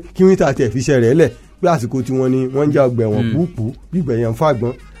pé kí mínísítà tiẹ̀ fi ṣe rẹ̀ lẹ̀ pé àsìkò tí wọ́n ní wọ́n ń já ọgbà ẹ̀wọ̀n púpù gbígbẹ̀yàn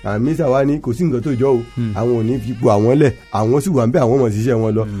fàgbọ́n mínísítà wa ní kò sí nǹkan tó jọ o àwọn ò ní fipò àwọn lẹ̀ àwọn sì wà ń bẹ àwọn ọmọ ṣiṣẹ́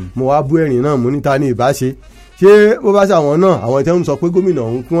wọn lọ mo wá bú ẹ̀rín náà mo ní ta ní ìbáṣe ṣé bó bá ṣàwọn náà àwọn tí wọ́n sọ pé gómìnà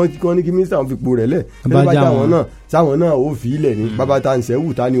ọ̀hún kí wọ́n ní kí mínísítà wọn fipò rẹ̀ lẹ̀ bá bá ṣàwọn náà ṣàwọn náà ó fi ilẹ̀ ní bàbá ta ń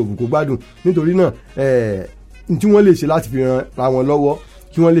sẹ́wù ta ní òbùkún gbádùn nítorí náà tí wọ́n lè ṣe láti fi ran ra wọn lọ́wọ́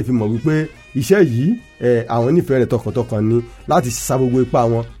kí wọ́n lè fi mọ̀ wípé iṣẹ́ yìí àwọn nífẹ̀ẹ́ rẹ̀ tọkàntọkàn ni láti sa gbogbo ipá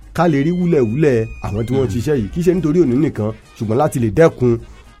wọn ká lè rí wúlẹ̀wúlẹ̀ àwọn tí wọ́n ti ṣiṣẹ́ yìí kì í ṣe nítorí òní nìkan ṣùgbọ́n láti lè dẹ́kun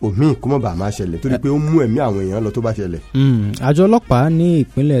òmíì kó má bàa máa ṣẹlẹ̀ torí pé ó mú ẹ̀mí àwọn èèyàn lọ tó bá ṣẹlẹ̀. àjọ ọlọ́pàá ní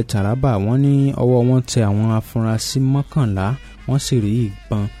ìpínlẹ̀ Taraba wọ́n ní ọwọ́ wọn tẹ àwọn afurasí 11 wọ́n sì rí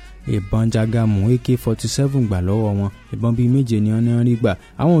ìbọn jagamu AK-47 gbà lọ́wọ́ wọn ìbọn bíi 7 ni wọ́n rí gbà.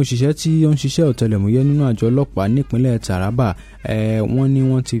 àwọn òṣìṣẹ́ tí ó ń ṣiṣẹ́ ọ̀tẹlẹ̀múyẹ́ nínú àjọ ọlọ́pàá nípínlẹ̀ Taraba wọ́n ní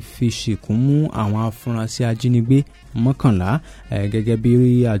wọ́n ti fi ṣìkún mú àwọn afurasí ajínigbé 11 gẹ́gẹ́ bí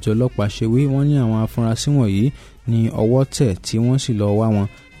àjọ ọlọ́pàá ṣe wí wọ́n ní àwọn afurasí wọ̀nyí ní ọwọ́ tẹ̀ tí wọ́n sì lọ wá wọn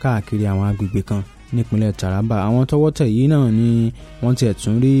káàkiri àwọn agbègbè kan nípínlẹ̀ Taraba. àwọn tọ́wọ́ tẹ̀ yìí náà ni wọ́n tiẹ̀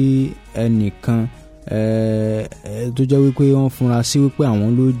tún rí ẹnìkan tó jẹ́ wípé wọ́n fúnra sí wípé àwọn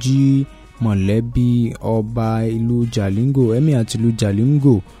ló jí mọ̀lẹ́bí ọba ìlú Jalingo ẹ̀mí àti ìlú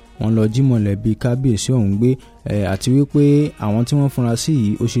Jalingo wọ́n lọ jí mọ̀lẹ́bí kábíyèsí ọ̀hún gbé àti wípé àwọn tí wọ́n fúnra sí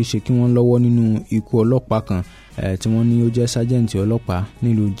yìí ó ṣeé ṣe kí wọ́n lọ́wọ́ nínú ikú ọlọ́pàá kan tí wọ́n ní ó jẹ́ sájẹ́ǹtì ọlọ́pàá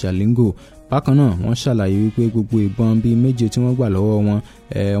nílùú Jalingo. bákan náà wọ́n ṣàlàyé wípé gbogbo ìbọn bíi 7 tí wọ́n gbà lọ́wọ́ wọn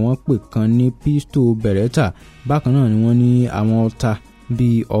wọ́n pè kan ní pistol Beretta bákan náà ni wọ́n ní àwọn ọta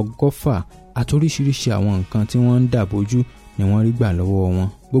bíi 100 àtoríṣiríṣi àwọn nǹkan tí wọ́n ń dàbójú ni wọ́n rí gbà lọ́wọ́ wọn.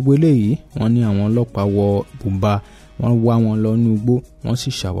 gbogbo eléyìí wọ́n ní àwọn ọlọ́pàá wọ bùbá wọ́n wá wọn lọ ní ugbó wọ́n sì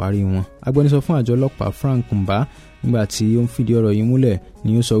ṣàwárí wọn. agbẹnusọ fún àjọ ọlọ́pàá Frank Mba nígbà tí ó ń fìdí ọ̀rọ̀ yìí múlẹ̀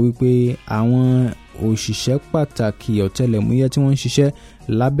ni ó sọ wípé àwọn òṣìṣẹ́ pàtàkì ọ̀tẹlẹ̀múyẹ́ tí wọ́n ń ṣiṣẹ́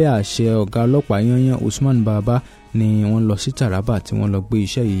lábẹ́ àṣẹ ọ̀gá ọlọ́pàá yanyan Usman Baba ni wọ́n lọ sí Taraba tí wọ́n lọ gbé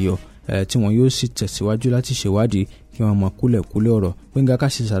iṣẹ́ yìí yọ tí wọ́n yóò sì tẹ̀síwájú láti ṣèwádìí kí wọ́n mọ kúlẹ̀kúlẹ̀ ọ̀rọ̀. Gbénga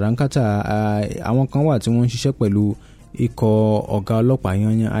Káṣí Sàdánkátà àwọn kan wà tí wọ́n ń ṣiṣẹ́ pẹ̀lú ikọ̀ ọ̀gá ọlọ́pàá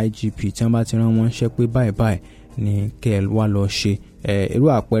yanyan IGP tí wọ́n bá ti rán wọn ṣẹ́ pé báyìí báyìí ni kẹ́ ẹ wá lọ ṣe irú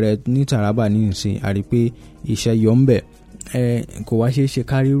àpẹẹrẹ ní Taraba ní ìsìn àrí pé iṣẹ́ yọ ń bẹ̀ kò wá ṣeé ṣe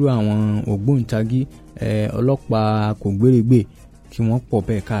kárírú àwọn ògbóǹtagí ọlọ́pàá kò gbérégbè kí wọ́n pọ̀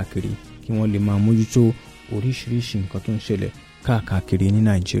bẹ́ẹ̀ káàkiri kí wọ́n lè máa mójútó oríṣiríṣi nǹkan tó ń ṣẹlẹ̀ káàkiri ní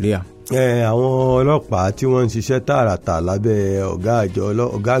Nàìjíríà. àwọn ọlọ́pàá tí wọ́n ń ṣiṣẹ́ tààràtà lábẹ́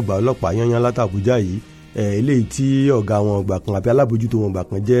ọ̀gá àgbà ọlọ́pàá yanyan látàbújá yìí eléyìí tí ọ̀gá wọn ọgbà kan àbí alábòjútó wọn ọgbà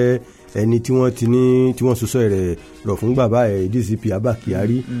kan jẹ́ ẹni tí wọ́n sọsọ́ rẹ̀ rọ̀ fún bàbá DCP Abba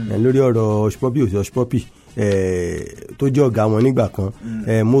Kyari lórí ọ̀rọ̀ Ọ̀ṣpọ́pì tó jẹ́ ọ̀gá wọn nígbà kan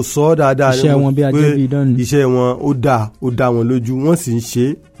mo sọ ọ́ dáadáa iṣẹ́ wọn bí ajé bí dán ni iṣẹ́ wọn ó dá wọn lójú wọ́n sì ń ṣe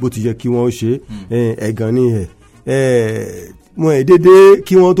bó ti yẹ kí wọ́n ó ṣe ẹ̀gàn ni wọn ẹ̀ dédé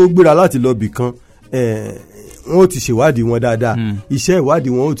kí wọ́n tó gbéra láti lọ bì kan wọ́n ó ti ṣèwádìí wọn dáadáa iṣẹ́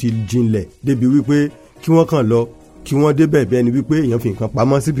ìwádìí wọn ó ti jinlẹ̀ débi wípé kí wọ́n kàn lọ kí wọ́n débẹ̀ bẹ́ẹ̀ ni wípé èèyàn fi nǹkan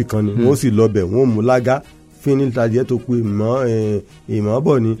pamọ́ síbì kan ni wọ́n sì lọ bẹ̀ wọ́n mú lágá fínní tajẹ́ tó pe ìmọ̀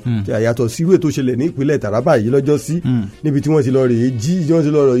bọ̀ ni àyàtọ̀ síwèé tó ṣẹlẹ̀ ní ìpínlẹ̀ Taraba yìí lọ́jọ́ sí níbi tí wọ́n ti lọ rèé jí wọ́n ti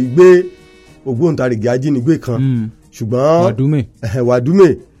lọ rọ̀ gbé ògbóǹtarìgì ajínigbé kan ṣùgbọ́n Wàdúmè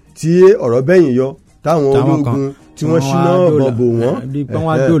tí ọ̀rọ̀ bẹ́yìn yọ táwọn ológun tí wọ́n ṣínà ọ̀bọ̀n bò wọ́n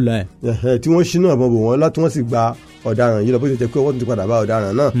tí wọ́n ṣínà ọ̀bọ̀n bò wọ́n láti wọ́n sì gba ọ̀daràn yìí lọ bó ṣe jẹ́ pé ọwọ́ tó ti padà bá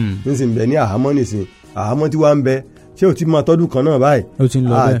ọ̀daràn náà nísìnyí bẹ ní àhámọ́ nísìnyí àhámọ́ tí wàá ń bẹ ṣé o ti máa tọ́dún kan náà báyìí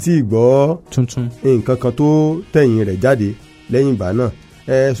àti ìgbọ́ tuntun nǹkan kan tó tẹ̀yìn rẹ̀ jáde lẹ́yìn ìgbà náà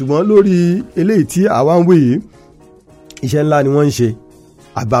ṣùgbọ́n lórí eléyìí tí àwa ń wí yìí iṣẹ́ ńlá ni wọ́n ń ṣe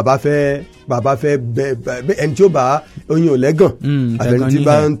bàbá fẹ́ bẹ ẹni tí ó bá oyin ò lẹ́gàn àbẹ̀ni tí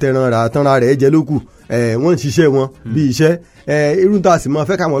bá ń tanra rẹ̀ jẹ́ lókù wọ́n ń ṣiṣẹ́ wọn bí iṣẹ́ irú tá a sì máa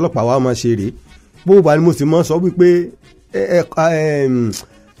fẹ́ káwọn ọlọ́pàá wa máa ṣe rèé bó bá ní mo sì máa sọ wípé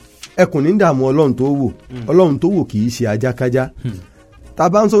ẹkùn ní dààmú ọlọ́run tó wò kì í ṣe ajákájá tá a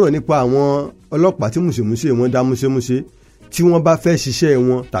bá ń sọ̀rọ̀ nípa àwọn ọlọ́pàá tí mùsèmùsè wọn dá múṣémúṣé tí wọ́n bá fẹ́ ṣiṣẹ́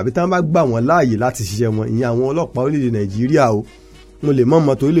wọn tàbí tá wọ́n bá gbà wọ́n láàyè láti ṣiṣẹ́ wọn ìyẹn àwọn ọlọ́pàá orílẹ̀-èdè Nàìjíríà o mo lè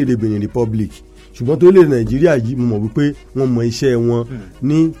mọ̀ tó orílẹ̀-èdè Benin Republic ṣùgbọ́n tó orílẹ̀-èdè Nàìjíríà yìí mo mọ̀ wípé wọ́n mọ iṣẹ́ wọn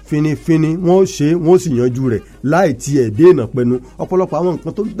ní fínífíní wọ́n ó ṣe wọ́n ó sì yanjú rẹ̀ láì tiẹ̀ dé ìnà pẹnu ọ̀pọ̀lọpọ̀ àwọn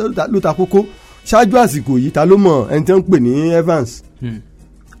nǹkan tó ló ta kókó ṣáájú àsìkò yìí ta ló mọ̀ ẹni tí wọ́n ń pè ní Evans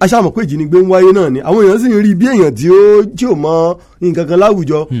aṣáàmọ̀ pé ìjínigbé ń wáyé náà ni àwọn èèyàn sì ń rí bí èèyàn tí ò mọ nǹkan kan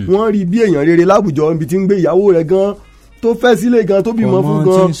láwùjọ wọ́n rí bí èèyàn rere láwùjọ ibi tí ń gbé ìyàwó rẹ̀ gan tó fẹ́ sílé gan tó bímọ fún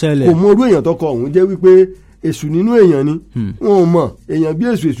gan kò mọ orú èèyàn tọkọ ọ̀hún jẹ́ wípé èṣù nínú èèyàn ni wọn ò mọ̀ èèyàn bí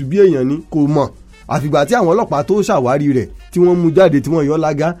èṣù bí èèyàn ni kò mọ̀ àfìgbà tí àwọn ọlọ́pàá tó ṣàwárí rẹ̀ tí wọ́n mú jáde tí wọ́n yọ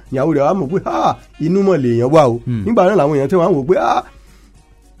lága ìyàwó rẹ̀ wá mọ̀ pé inú mọ̀ lèèyàn wà o nígbà náà làwọn èèyàn tẹ́ wọ́n wò pé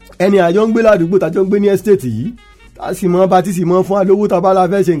ẹni àjọ ń gbé ládùúgbò tàjọ ń gbé ní ẹ́stéètì yìí a sì mọ bá ti sì mọ fún alówó tá a bá la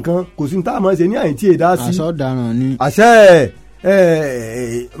fẹ́ ṣe nǹkan kò sí ní tá a máa ṣe ní àyìn tí èdè sí. àsọdàràn ni. àṣẹ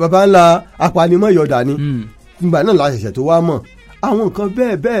baba ńlá apanimọ̀ yọ̀dà ni nígbà náà la ṣẹ̀ṣẹ̀ tó wá mọ̀ àwọn nǹkan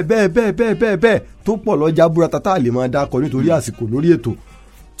bẹ́ẹ̀ tó pọ̀ lọ́jà búrata tá a lè máa dákọ̀ nítorí àsìkò lórí ètò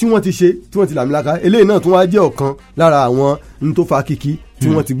tí wọ́n ti ṣe tí wọ́n ti làmìlaka eléyìí náà tún wá jẹ́ ọ̀kan lára àwọn n tó fa kíkí tí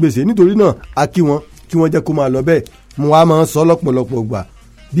wọ́n ti gbèsè nítorí náà a kí wọn kí wọ́n jẹ́ kó máa lọ bẹ́ẹ̀ mo wá máa ń sọ lọ́pọ̀lọpọ̀ gbà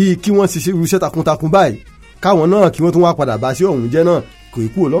bíi kí wọ́n ṣiṣẹ́ irúṣẹ́ takuntakun báyìí káwọn náà kí wọ́n tún wá padà bá sí ọ̀hún jẹ́ náà kò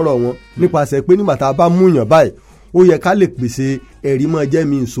kúrò lọ́rọ̀ wọn nípasẹ̀ pé nígbà tá a bá mú yàn báyìí ó yẹ ká lè pèsè ẹ̀rí mọ́ jẹ́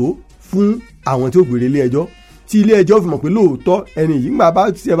mi ìṣó fún àwọn tí ó gbèrè ilé ẹjọ́ tí ilé ẹjọ́ fi mọ̀ pé lóòótọ́ ẹni yìí gbà bá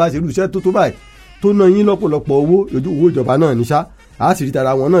tí ẹ bá ṣe irúṣẹ́ tó báyìí tó ná yín lọ́pọ̀lọpọ̀ owó ìjọba náà níṣá a sì rí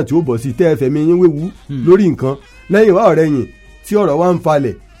tara wọn náà tí ó bọ̀ sí tẹ́ ẹ fẹ̀mí yín wéwu lórí nǹkan lẹ́yìn wá ọ̀rẹ́ yìn tí ọ̀rọ̀ wa ń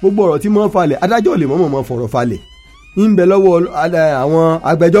falẹ̀ gbogbo ọ̀rọ̀ tí mọ́ ń falẹ̀ adájọ́ lè mọ̀mọ́ fọ̀rọ̀ falẹ̀ ń bẹ lọ́wọ́ àwọn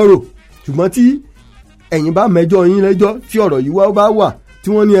agbẹjọ́rò ṣùgbọ́n tí ẹ̀yin bá mẹjọ́ yín lẹ́jọ́ tí ọ̀rọ̀ yìí wá bá wà tí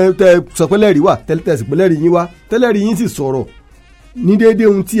wọ́n ní tẹ sọ pé lẹ́rìí wà tẹ́sí pé lẹ́rìí yín wá tẹ́lẹ̀rìí yín sì sọ̀rọ̀ ní déédéé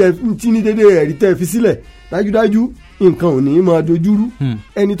ohun tí ní déédéé ẹ̀rí tẹ́ fi sílẹ̀ dájúdájú nǹkan ò ní máa dojúrú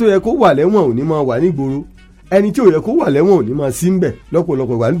ẹni tó yẹ kó wà lẹ́wọ̀n ò ní máa wà nígboro ẹni tí ò yẹ kó wà lẹ́wọ̀n ò ní máa sí ń bẹ̀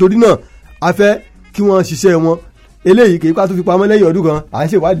lọ́pọ̀lọpọ̀ ìgbà nítorí náà a fẹ́ kí wọ́n ṣiṣẹ́ wọn eléyìí kì í ká tó fi pamọ́ lẹ́yìn ọdún kan à ń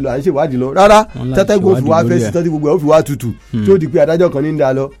ṣèwádìí lọ rárá tẹ́tẹ́gùn fi wá fẹ́ sí tọ́jú gbogbo ẹ̀ ó fi wá tutù tí ó di pé adájọ́ kan ní ń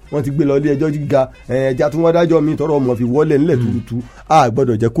da lọ wọ́n ti gbé lọ ilé ẹjọ́ gíga ẹja tí wọ́n dájọ́ mi tọrọ ọmọ fi wọlé nílẹ̀ tuurutu a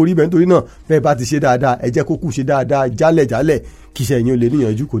gbọ́dọ̀ jẹ́ kó rí bẹ́ẹ̀ nítorí náà bẹ́ẹ̀ bá ti ṣe dáadáa ẹ jẹ́ kó kù ṣe dáadáa jálẹ̀ kíṣẹ́ yín ó lè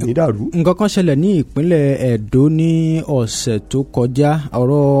níyànjú kò ní dàrú. nǹkan kan ṣẹlẹ̀ ní ìpínlẹ̀ Ẹdó ní ọ̀sẹ̀ tó kọjá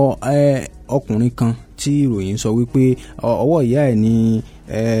ọ̀rọ̀ ọkùnrin kan tí ìròyìn sọ wípé ọwọ́ ìyá ẹ̀ ní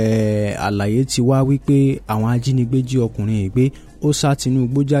àlàyé ti wá wípé àwọn ajínigbé jí ọkùnrin yìí gbé ó sá tinú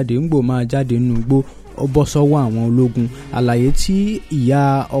igbó jáde ńgbò máa jáde nínú igbó ó bọ́ sọ́wọ́ àwọn ológun àlàyé tí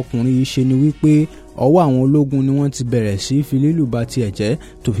ìyá ọkùnrin yìí ṣe ni wípé ọwọ́ àwọn ológun ni wọ́n ti bẹ̀rẹ̀ sí fi lílù bá tiẹ̀ jẹ́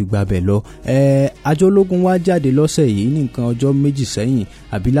tó fi gbabẹ̀ lọ. àjọ ológun wá jáde lọ́sẹ̀ yìí ní nǹkan ọjọ́ méjì sẹ́yìn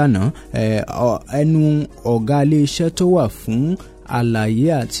àbí lánàá ẹnu ọ̀gá iléeṣẹ́ tó wà fún àlàyé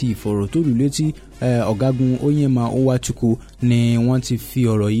àti ìfọ̀rọ̀tòlùlétí ọ̀gágun Onyema Owachukwu ni wọ́n ti fi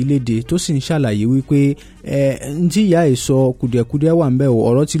ọ̀rọ̀ yìí léde tó sì ń ṣàlàyé wípé ntí ìyá ẹ̀ sọ kùdìẹ̀kudìẹ̀ wà ń bẹ̀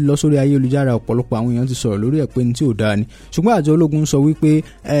ọ̀rọ̀ ti lọ sórí ayélujára ọ̀pọ̀lọpọ̀ àwọn èèyàn ti sọ̀rọ̀ lórí ẹ̀ pé ní tí ò dáa ni ṣùgbọ́n àjọ ológun sọ wípé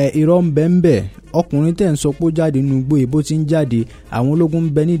irọ́ ń bẹ ń bẹ̀ ọkùnrin tẹ̀ ń sọ pé ó jáde nínú igbó ìbò tí ń jáde àwọn ológun ń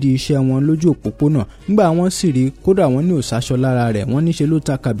bẹ nídìí iṣẹ́ wọn lójú òpópónà nígbà wọ́n sì rí kódà wọ́n ní òṣàṣọ lára rẹ̀ wọ́n níṣe ló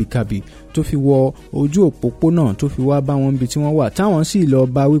ta kàbìkàbì tó fi wọ ojú òpópónà tó fi wá bá wọn bí tí wọ́n wà táwọn sì lọ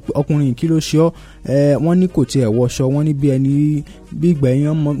bá wípé ọkùnrin kí ló ṣe ọ́ wọ́n ní kò tiẹ̀ wọṣọ wọ́n ní bí ẹni bí ìgbà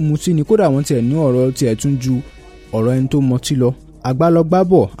èèyàn mutí ni kódà wọ́n tiẹ̀ ní ọ̀rọ̀ tiẹ̀ tún ju ọ̀rọ̀ ẹni tó mọtí lọ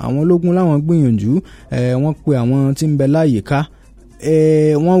àgbálọgbábọ̀ àwọn ológun láwọn gbìyànjú wọ́n pe àwọn tí ń bẹ láyìíká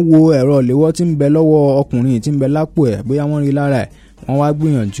wọ́n wo ẹ̀rọ ìléwọ́ tí ń bẹ lọ́wọ́ ọkùnrin tí ń bẹ lápò ẹ̀ bóyá wọ́n rí lára ẹ̀ wọ́n wá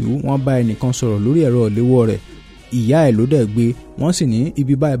gbìyànjú wọ́n bá ẹnìkan sọ̀rọ̀ lórí ẹ̀rọ ìléwọ́ rẹ̀ ìyá ẹ̀ ló dẹ̀ gbé wọ́n sì ní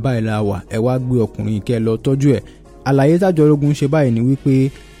ibi báyìí báyìí la wà ẹ wá gbé ọkùnrin kẹ́ lọ tọ́jú ẹ̀ àlàyé tájọ ológun ṣe báyìí ni wípé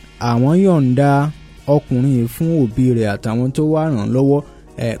àwọn yọ̀ǹda ọkùnrin fún òbí rẹ̀ àtàwọn tó wá ràn lọ́wọ́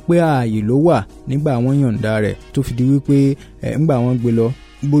pé ààyè ló wà nígbà wọ́n yọ̀ǹda rẹ̀ tó fi di wípé ńgbà wọ́n gbé lọ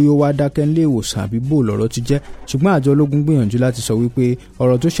bóyá wá dákẹ́ nílé ìwòsàn àbí bò lọ́rọ̀ ti jẹ́ ṣùgbọ́n àjọ ológun gbìyànjú láti sọ wípé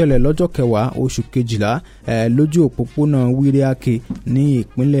ọ̀rọ̀ tó ṣẹlẹ̀ lọ́jọ́ 10 oṣù kejìlá lójú òpópónà wíríáke ní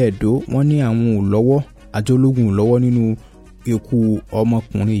ìpínlẹ̀ Ẹdó wọ́n ní àwọn ò lọ́wọ́ àjọ ológun ò lọ́wọ́ nínú ikú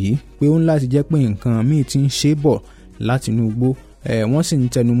ọmọkùnrin yìí pé ó ń láti jẹ́ pé nǹkan míì ti ń ṣe bọ̀ látinú igbó wọ́n sì ń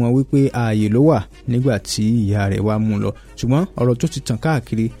tẹnumọ́ wípé ààyè ló wà nígbà tí ìyá rẹ̀ wá mú lọ ṣùgbọ́n ọ̀rọ̀ tó ti tàn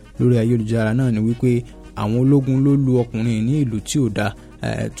káàkiri lórí ayélujára náà ni wípé àwọn ológun ló lu ọkùnrin ní ìlú tí ò dáa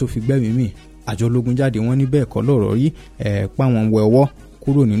tó fi gbẹ́mìí mì àjọ ológun jáde wọ́n ní bẹ́ẹ̀ kọ́ lọ́rọ̀ rí páwọn wẹ ọwọ́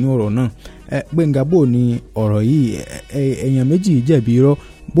kúrò nínú ọ̀rọ̀ náà Gbénga bò ní ọ̀rọ̀ yìí èèyàn méjì jẹ̀bi irọ́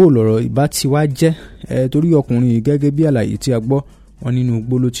bó lọ̀rọ̀ ìbá ti wá jẹ́ torí ọkùnrin yìí gẹ́gẹ́ bí àlàyé tí a gbọ́ wọn nínú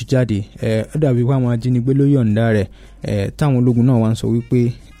igbó ló ti jáde ó dàbí pé àwọn ajínigbé ló yọ̀ǹda rẹ̀ táwọn ológun náà wá ń sọ wípé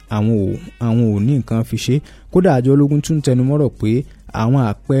àwọn ò ní nǹkan fi ṣe kódà àjọ ológun tún tẹnumọ́rọ̀ pé àwọn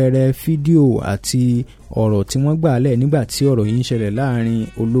àpẹẹrẹ fídíò àti ọ̀rọ̀ tí wọ́n gbà lẹ̀ nígbà tí ọ̀rọ̀ yìí ń ṣẹlẹ̀ láàrin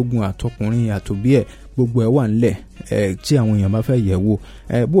ológun àtọkùnrin àtòbí ẹ̀ gbogbo ẹ̀ wà ńlẹ̀ tí àwọn èèyàn bá fẹ́ yẹ̀ wò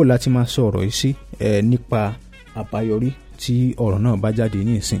bó láti máa sọ ọ̀rọ̀ yìí sí nípa àbáyọrí tí ọ̀rọ̀ náà bá jáde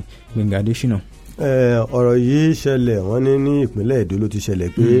ní ìsìn Gbẹ́ngà Adésínà. ọ̀rọ̀ yìí ṣẹlẹ̀ wọ́n ní ìpínlẹ̀ Èdó ló ti ṣẹlẹ̀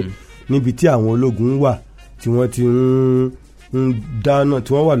pé níbi tí àwọn ológun wà tí wọ́n ti ń dáná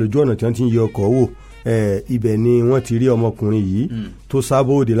tí wọ́n wà lójú ọ̀nà tí wọ́n ti ń yẹ ọkọ̀ wò ibẹ̀ ni wọ́n ti rí ọmọkùnrin yìí tó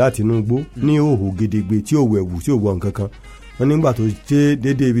sábòde láti inú igbó ní òhò gedegbe tí ò wẹ̀wù tí ò wọ nǹkan kan wọ́n nígbà tó ṣe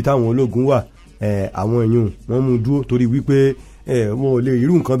déédéé ibi táwọn ológun wà àwọn èèyàn wọ́n mú dúró torí wípé wọn ò lè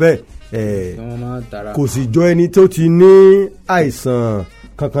irú nǹkan bẹ́ẹ̀ kò sì jọ ẹni tó ti ní àìsàn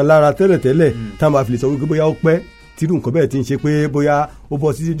kankan lára tẹ́lẹ̀tẹ́lẹ̀ táwọn bá fi lè sọ wípé bóyá ó pẹ́ tírú nǹkan bẹ́ẹ̀ ti ń ṣe pé bóyá ó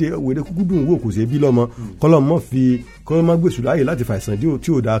bọ́ sí dídé wèrè kúkú dùn wò kò sí bí lọ́mọ kọ́lọ́ mọ́ gbèsù láàyè láti fàìsàn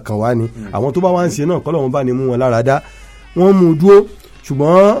tí ò dáa kàn wá ni àwọn tó bá wá ń ṣe náà kọ́lọ́ wọn bá ní mú wọn lára dá wọ́n mú un dúró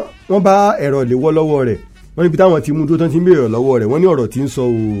ṣùgbọ́n wọ́n bá ẹ̀rọ léwọ́ lọ́wọ́ rẹ̀ wọ́n níbi táwọn ti mú dúró tán ti ń béèrè lọ́wọ́ rẹ̀ wọ́n ní ọ̀rọ̀ tí ń sọ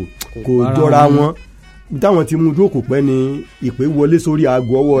kò jọra wọn bí táwọn ti mú dúró kò pẹ́ ni ìpè wọlé sórí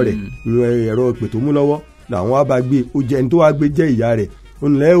aago ọwọ́ rẹ̀ ẹ̀rọ ìpè tó mú lọ́wọ́ làwọn wá bá gbé ó jẹ́ ẹni tó wá gbé jẹ́ ìyá rẹ̀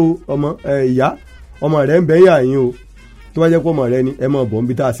ònlẹ́ o ọmọ ìyá ọmọ rẹ̀ ń bẹ́yìn àyín o tó bá jẹ́ pé ọmọ rẹ̀ ni ẹ mọ̀ bọ̀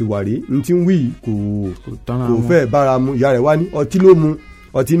níbi tá a sì wà rí ní tí ń wí kò fẹ́ bára mu ìyá rẹ̀ wá ní ọtí ló mu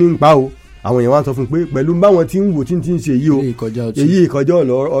ọtí ní ń pa o àwọn èèyàn wá sọ fún un pé pẹ̀lú báwọn tí ń wò tí ń ṣe yìí o èyí ìkọjá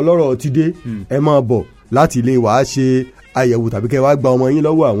ọlọ́rọ̀ ọtí dé ẹ mọ̀ bọ̀ láti lè wàá ṣe àyẹ̀wò tàbí kẹ́ wàá gba ọmọ yín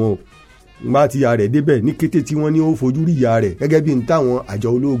lọ́wọ́ àwọn o nígbà tí ìyá rẹ̀ débẹ̀ ní kété tí wọ́n ní ó fojú rí ìyá rẹ̀ gẹ́gẹ́ bí n táwọn àjọ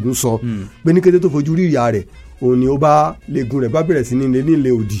ológun sọ pé ní kété tó fojú rí ìyá rẹ̀ òun ni ó bá legun rẹ̀ bá bẹ̀rẹ̀ sí ní nílé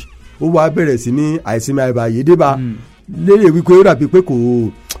òdì ó wá bẹ̀rẹ̀ sí ní àìsinmi àìbàyédébà lérè wípé ó dàbí pé kò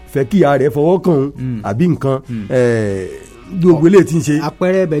fẹ́ kí ìyá rẹ̀ fọwọ́ kàn àbí nǹkan gbogbo ilé tí ń ṣe.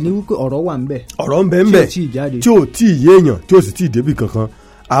 àpẹẹrẹ ibẹ̀ ni wípé ọ̀rọ̀ wà ń bẹ̀. ọ̀rọ̀ ń bẹ̀ ń bẹ̀ tí ò tí ì yé èèyàn tí ò sì tí ì débì kankan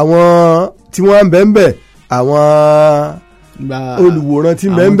àwọn tí wọ́n ń bẹ̀ ń bẹ̀ àwọn olùwòran tí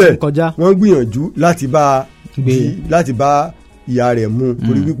ń bẹ̀ ń bẹ̀ wọ́n gbìyànjú láti bá ìyá rẹ̀ mu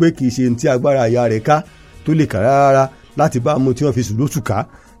torí wípé kì í ṣe ní tí agbára ìyá rẹ̀ ká tó lè kà rárá láti bá mu tí wọ́n fi sùn lóṣù ká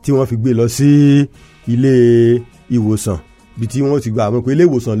tí wọ́n fi gbé lọ sí ilé ìwòsàn bí tí wọ́n ti gba àwọn pé ilé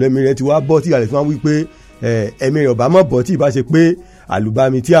ìwòsàn lẹ́mí rẹ̀ ti wá bọ́ tí ìyá rẹ̀ fi wá wí pé ẹ̀mí rẹ̀ ọ̀bá mọ̀ bọ́ tí ìbá ṣe pé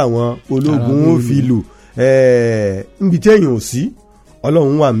àlùbami tí àwọn ológun ó fi lù níbi tí èèyàn ò sí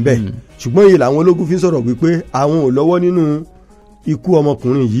ọlọ́run wà ń bẹ̀ ṣùgbọ́n èyí làwọn ológun fi ń sọ̀rọ̀ wípé àwọn ò lọ́wọ́ nínú ikú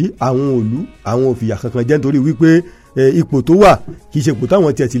ọmọkùnrin yìí àwọn òlú àwọn òfìyà kankan jẹ́ nítorí wípé ipò tó wà kì í ṣe ipò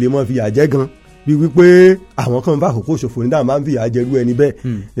táwọn tiẹ̀ ti lè mọ́ fìyà jẹ gan bí wípé àwọn kan bá àkókò ṣòfò ní dáhùn máa ń fìyà jẹrú ẹni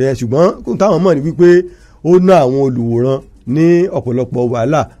bẹ́ẹ̀ ṣùgbọ́n táwọn mọ̀ ní wípé ó ná àwọn olùwòran ní ọ̀pọ̀lọpọ̀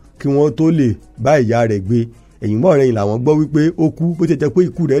wàhálà kí wọ́n tó lè bá ìyá rẹ̀ gbé ẹ̀yìn mọ́ rẹ̀ yìí làwọn gbọ́ wípé ó kú bó ṣe jẹ́ pé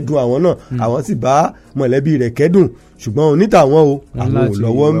ikú rẹ̀ dùn àwọn náà àwọn sì bá mọ̀lẹ́bí rẹ̀ kẹ́dùn ṣùgbọ́n onítàwọn o àwọn ò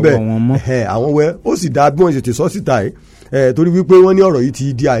lọ́wọ́ ń bẹ̀ àwọn wẹ́ ó sì dá bí wọ́n ṣe ti sọ síta torí wípé wọ́n ní ọ̀rọ̀ yìí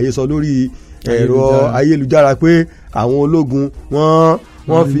ti di àhesọ lórí ẹ̀rọ ayélujára pé àwọn ológun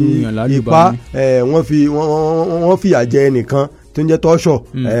wọ́n fi ipá wọ́n fìyà jẹ ẹnìkan tó ń jẹ́ tọ́ṣọ̀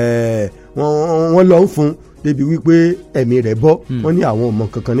wọ́n lọ ń fún débi wípé ẹ̀mí rẹ̀ bọ́ wọ́n ní àwọn ọmọ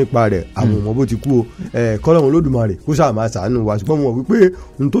kankan nípa rẹ̀ àwọn ọmọ bó ti kú o kọ́lọ́run Olódùmarè kó sáà máa ṣàánú wa ṣùgbọ́n mo mọ̀ wípé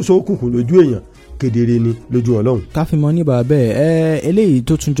n tó ṣókùnkùn lójú èèyàn kedere ni lójú Ọlọ́run. káfíńmọ́ ní bàbá bẹ́ẹ̀ eléyìí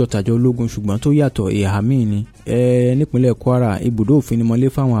tó tún jọ tàjọ ológun ṣùgbọ́n tó yàtọ̀ ìhà míì ni nípínlẹ̀ Kwara ibùdó òfinimọ̀lé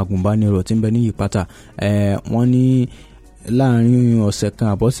fáwọn agùnbánirọ̀ tí ń bẹ ní Ìpátá wọ́n ní láàrin ọ̀sẹ̀ kan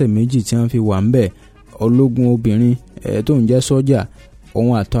àbọ̀sẹ̀ méjì tí wọ́n fi wà ń bẹ̀ ológun obìnrin tó ń jẹ́ sọ́jà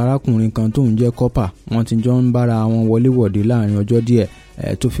òun àtọ arákùnrin kan tó ń jẹ́ kọ́pà wọ́n ti jọ ń bára wọn wọléwọ̀de láàrin ọjọ́ díẹ̀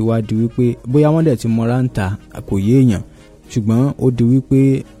tó fi wá di wípé bóyá wọ́n dẹ̀ ti mọra ń ta kò yé èèyàn ṣùgbọ́n ó di wípé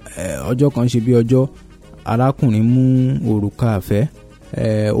ọjọ́ kan ṣe bí ọjọ́ arákùnrin mú òrùka àfẹ́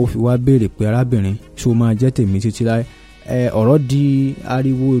ó fi wá béèrè pé arábìnrin ṣó máa jẹ́ tèmi títí láé ọ̀rọ̀ di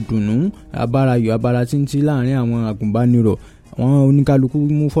ariwo ìdùnnú abárayọ̀ abara títí láàrin àwọn agùnbánirọ̀ wọ́n oníkálukú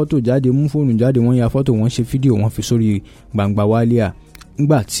mú fọ́tò jáde mú fóònù jáde wọ́n ya fọ́tò wọ́n ṣe fídíò wọ́n fi sórí gbangba wálíà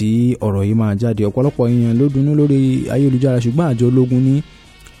nígbà tí ọ̀rọ̀ yìí máa jáde ọ̀pọ̀lọpọ̀ èèyàn ló dunnú lórí ayélujára ṣùgbọ́n àjọ ológun ní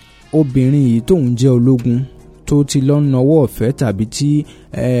obìnrin yìí tóun jẹ́ ológun tó ti lọ nawọ́ ọ̀fẹ́ tàbí tí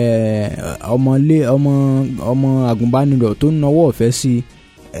ọmọ agùnbánirọ̀ tó nawọ́ ọ̀fẹ́ sí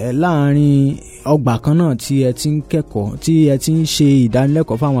láàrin ọgbà kan náà tí ẹ ti ń kẹ́kọ̀ọ́ tí ẹ ti ń ṣe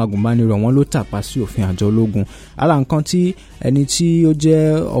ìdánilẹ́kọ̀ọ́ fáwọn agùnbánirọ̀ wọn ló tàpá sí òfin àjọ ológun ara nǹkan tí ẹni tí ó jẹ́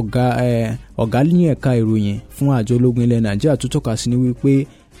ọ̀gá ní ẹ̀ka ìròyìn fún àjọ ológun ilẹ̀ Nàìjíríà tó tọ́ka sí ni wípé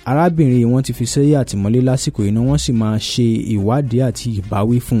arábìnrin yìí wọ́n ti fi sẹ́yìn àtìmọ́lé lásìkò yìí náà wọ́n sì máa ṣe ìwádìí àti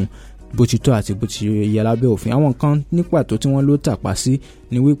ìbáwí fún bó ti tọ́ àti bó ti yẹ lábẹ́ òfin àwọn nǹkan ní pàtó tí wọ́n ló tàpá sí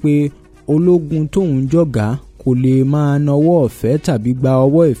ni wípé ológun tóun jọ̀gá kò lè máa nawọ́ ọ̀fẹ́ tàbí gba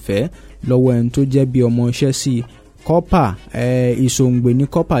ọwọ́ ìfẹ́ lọ́wọ́ ẹni tó jẹ́ bí ọmọ iṣẹ́ sí i. kọ́pà ìsòǹgbè ní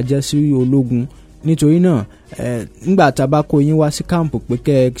kọ́pà jẹ́ sí ológun. nítorí náà nígbà tá a bá kó yín wá sí káàmpù pé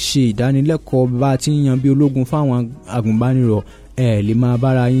kẹ́ ẹ ṣe ìdánilẹ́kọ̀ọ́ bá a ti ń yan bí ológun fáwọn agùnbánirọ̀ lè máa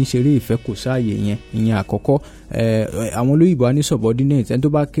bára yín ṣeré ìfẹ́ kò sáàyè ìyẹn àkọ́kọ́. àwọn olóyìnbó á ní subordinate ẹni tó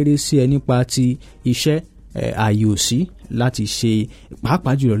bá kéré sí ẹ nípa ti iṣẹ́ ààyè ò sí láti ṣe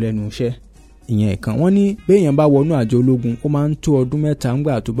pàápàá jùlọ lẹ́nu iṣẹ́. ìyẹn kan wọ́n ní béèyàn bá wọnú àjọ ológun ó máa ń tó ọdún 3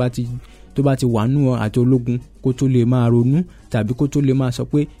 ńgbà tó bá ti wà nú àjọ ológun kó tó lè máa ronú tàbí kó tó lè máa sọ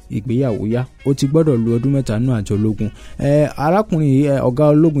pé ìgbéyàwó yá ó ti gbọ́dọ̀ lu ọdún 3 nú àjọ ológun. arákùnrin ọ̀gá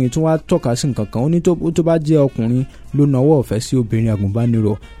ológun yìí tún wá tọ́ka sí nǹkan kan ó ní tó bá jẹ́ ọkùnrin ló nawọ́ ọ̀fẹ́ sí obìnrin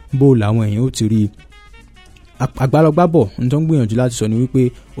agùnbánirọ̀ bó làwọn èèyàn ó ti rí i. àgbàlagbàbọ̀ n tó ń gbìyànjú láti sọ ni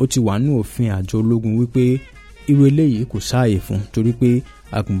wípé ó ti wà nú òfin àjọ ológun wípé irú eléyìí kò sáàyè fún torí pé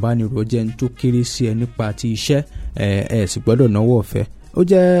agùnbánirọ̀ jẹ́ ní tó kéré sí ẹ nípa ti iṣẹ́ sì gbọ́dọ̀ nawọ́ ọ̀fẹ́. ó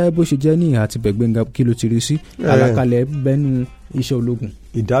jẹ́ bó ṣe jẹ́ ní ìhà àti Gbẹ̀ngà kí ló ti rí sí àlàkalẹ̀ bẹ́nu iṣẹ́ ológun.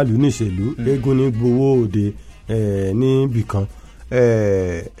 ìdálù níṣèlú eégún ní gbowó òde níbì kan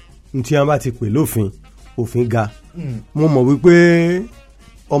tí wọ́n bá ti pè lófin òfin ga. mo mọ̀ wípé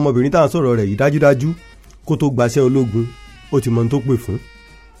ọmọbìnrin tá à ń sọ̀rọ̀ rẹ̀ yìí dájúdájú kó tó gbaṣẹ́ ológun ó ti mọ ohun tó pè fún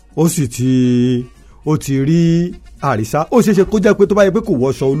ó ti rí àrísá. ó ṣeéṣe kó jẹ́ pé tó bá yẹ pé kò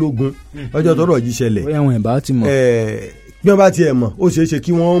wọṣọ ológun lọ́jọ́ tọ́rọ̀ yìí ṣẹlẹ̀ bóyá àwọn ìbá ti mọ̀ bí wọ́n bá tiẹ̀ mọ̀ ó ṣeéṣe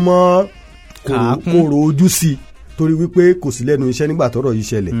kí wọ́n mọ́ kòrò ojú sí i torí wípé kò sí lẹ́nu iṣẹ́ nígbà tọ́rọ̀ yìí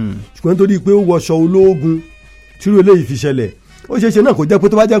ṣẹlẹ̀ ṣùgbọ́n torí pé ó wọṣọ ológun tírú eléyìí fi ṣẹlẹ̀ ó ṣeéṣe náà kó jẹ́ pé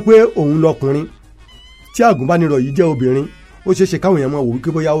tó bá jẹ́ pé òun lọkùnrin tí àgùnbánirọ̀ yìí jẹ́ obìnrin ó ṣeéṣe káwọn èèyàn máa wò wípé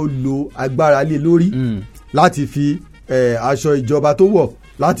bóyá ó lo agbára lé lórí láti fi aṣọ ìjọba tó wọ̀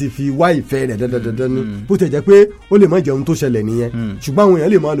láti fi wá ìfẹ́ rẹ̀ dandandandan ni bó tẹ̀ jẹ́ pé ó lè má jẹun tó ṣẹlẹ̀ nìyẹn ṣùgbọ́n àwọn èèyàn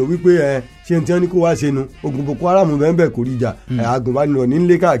lè máa lò wípé ṣé n tí wọ́n ní kó wá ṣe nu ogun Boko Haram bẹ́ẹ̀ kò rí ìjà agùnbánirọ̀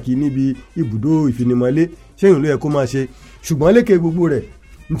nílé káàkiri níbi ibùdó ìfinimọ̀lé ṣé ìlú yẹ kó máa ṣe ṣùgbọ́n lékè gbogbo rẹ̀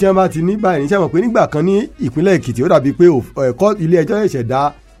ní tí wọ́n bá ti ní báyìí níṣẹ́ mọ̀ pé nígbà kan ní ìpínlẹ̀ Èkìtì ó dàbí pé ẹ̀kọ́ ilé ẹjọ́ ṣẹ̀ṣẹ̀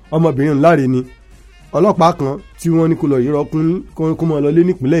dá ọmọbìnrin ńláre ni ọlọ́pàá kan tí wọ́n ní kó lọ yọrọ kó mọ́ lọ lé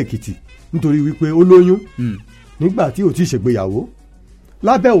nípínlẹ̀ Èkìtì nítorí wípé ó lóyún nígbà tí ò tí ì ṣègbéyàwó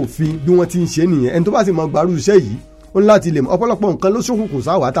lábẹ́ òfin bí wọ́n ti ń ṣe nìyẹn ẹni tó bá sì mọ gbarú iṣẹ́ yìí ó ní láti lè mọ ọ̀pọ̀lọpọ̀ nǹkan ló ṣókùnkùn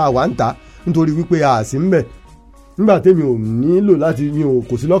sáwà tá a wà ń ta nítorí wípé a sì ń bẹ̀ nígbà tèmi ò nílò láti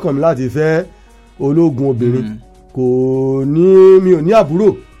kò sí lọ́kàn mi láti fẹ́ ológun obìnrin mi ò ní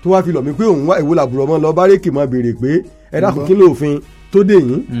àbúrò tó wá fi lọ̀ mí pé òun wá ìwò làbúrò ọmọ lọ bárẹ́kì mọ́ béèrè pé ẹ dákun kí lófin tó dé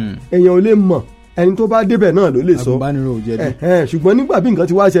yín èèyàn ò lè mọ̀ ẹni tó bá débẹ̀ náà ló lè sọ ṣùgbọ́n nígbà bí nǹkan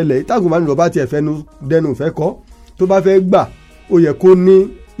ti wá ṣẹlẹ̀ tágùnbánirọ̀ bá tiẹ̀ fẹnu dẹnu fẹ́ kọ́ tó bá fẹ́ gbà ó yẹ kó ní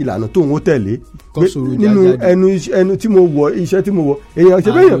ìlànà tó ń tẹ̀lé nínú ẹnu tí mo wọ iṣẹ́ tí mo wọ èèyàn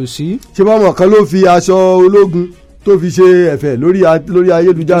ṣe bẹ́yàn ṣe bá ọmọ kan ló fi aṣọ ológun tó fi ṣe ẹ̀fẹ̀ lórí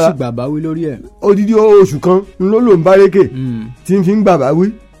ayélujára ó sì gbàbáwí lórí ẹ̀ odidi oṣù kan ló lò ń bárẹ́kè tí ń fi ń gbàbáwí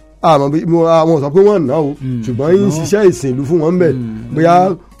àwọn sọ pé wọ́n ná o ṣùgbọ́n yín ṣiṣẹ́ ìsìnlú fún wọn bẹ̀ bóyá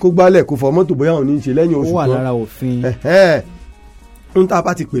kó gbálẹ̀ kó fọ mọ́tò bóyá òun ní í ṣe lẹ́yìn oṣù kan ó wà lára òfin ń tá a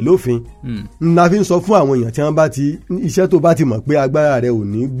bá ti pè lófin ńlá fi ń sọ fún àwọn èèyàn tí wọ́n bá ti iṣẹ́ tó bá ti mọ̀ pé agbára rẹ̀ ò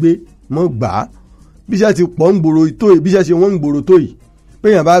ní gbé mọ́ gbà á bí iṣẹ́ ti pọ̀ ń gbòòrò tó yìí bí iṣẹ́ ṣe wọ́n ń gbòòrò tó yìí pé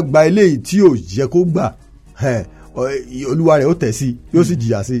èèyàn bá gba eléyìí tí ò yẹ kó gbà olúwa rẹ̀ ó tẹ̀ sí yóò sì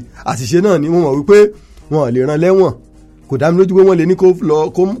jìyà sí àṣìṣe náà ni wọ́n mọ̀ wípé wọn ò lè rán lẹ́wọ̀n kò dá mi lójú pé wọ́n lè ní kó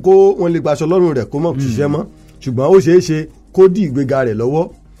wọ́n lè gbaṣọ lọ́rùn rẹ̀ kó mọ̀ ṣiṣẹ́ mọ́ ṣùgbọ́n ó ṣeé ṣe kó dí ìgbéga rẹ̀ lọ́wọ́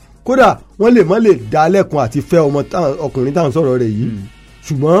kódà wọ́n lè má lè dá lẹ́kun àti fẹ́ ọkùnrin táwọn sọ̀rọ̀ rẹ̀ yìí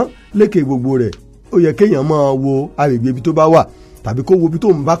ṣùgbọ́n lékè gbogbo rẹ̀ ó yẹ kéèyàn máa wo agbègbè ibi tó bá wà tàbí kó wo ibi tó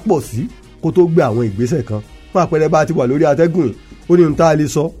ń bá pọ̀ sí kó tó gbé àwọn ìgbésẹ̀ kan fún àpẹẹrẹ bá ti wà lórí atẹ́gùn yìí ó ní ohun tá a lè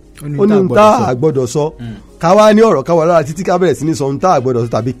sọ ó ní ohun tá a gbọ́dọ̀ sọ káwá ní ọ̀rọ̀ káwá lára títí ká bẹ̀rẹ̀ sí ní sọ ohun tá a gbọ́dọ̀ sọ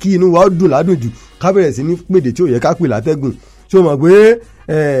tàbí kí inú wa ó dùn ládùn jù ká bẹ̀rẹ̀ sí ní pèdè tí ò yẹ ká pè látẹ́gùn tí ó mọ̀ pé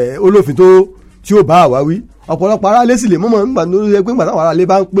olófin tí ó bá àwa wí ọ̀pọ̀lọpọ̀ aráalé sì lè mọ̀mọ́ nígbà tó yẹ pé nígbà táwọn aráalé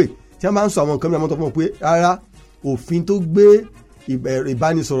bá ń pè tí wọ́n bá ń sọ àwọn nǹkan mìíràn tó fún wọn pé rárá òfin tó gbé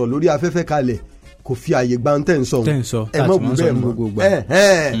ìbánisọ̀rọ̀ lórí afẹ́fẹ́ kalẹ̀ kò fi àyè gba ń tẹ̀ ń sọ ẹ mọ̀ wù bẹ́ẹ̀ mọ́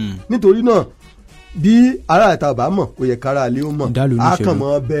nítorí náà bí ará ìta bá mọ̀ kò yẹ kára alẹ́ ó mọ̀ á kàn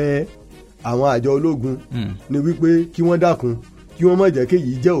mọ́ bẹ́ẹ̀ àwọn àjọ ológun ni wípé kí wọ́n dákun kí wọ́n má jẹ́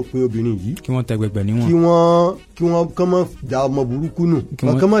kéyìí jẹ́ òpin obìnrin yìí kí wọ́n tẹgbẹ̀gbẹ̀ níwọ̀n kí wọ́n kàn mọ́ da ọmọ burúkú nù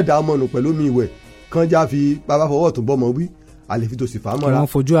kàn mọ́ da ọmọ nù pẹ̀lú omi ìwẹ̀ kàn já fi bàbá fọwọ́ tó bọ́mọ wí àlefi tó sì fà á mọ́ra kí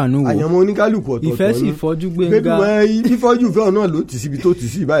wọ́n fojú àánú wò àyànmọ́ oníkálùkù ọ̀tọ̀ọ̀tọ̀ ìfẹ́ sì fọ́jú Gbénga fífọ́jú ìfẹ́ náà ló ti síbi tó ti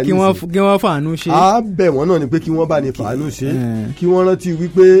sí báyìí kí wọ́n fàánú ṣe á bẹ̀ wọ́n náà ni pé kí wọ́n bá ní fàánú ṣe kí wọ́n rántí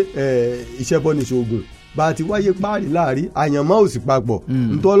wípé iṣẹ́ bọ́ ní ṣoògùn bá a ti wáyé páàrí láàrí àyànmọ́ ò sì papọ̀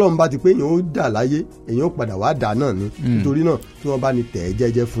nítorí Ọlọ́run bá ti pé èèyàn ó dà láyé èèyàn ó padà wá dà náà ni nítorí náà tí wọ́n bá ní tẹ̀ ẹ́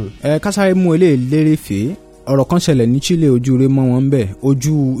jẹ́jẹ́ fún un. kásáré mú eléyìí lérèfé ọ̀rọ̀ kan ṣẹlẹ̀ ní Chile ojú ire mọ́ wọn bẹ̀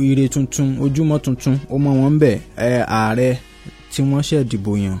ojú ire tuntun ojúmọ́ tuntun ó mọ́ wọn bẹ̀ ààrẹ tí wọ́n ṣẹ̀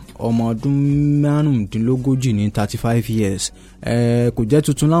dìbò yàn ọmọ ọdún márùndínlógójì ní 35 years kò jẹ́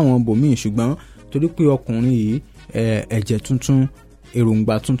tuntun láwọn bòmíì ṣùgbọ́n torí pé ọkùnrin yìí ẹ̀jẹ̀ tuntun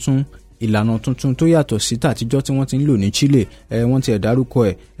èròǹgbà tuntun ìlànà tuntun tó yàtọ̀ sí tàtijọ́ tí wọ́n ti ń lò ní Chile wọ́n ti dárúkọ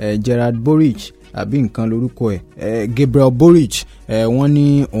Gerard Boric àbí nǹkan lórúkọ Gabriel Boric wọ́n ní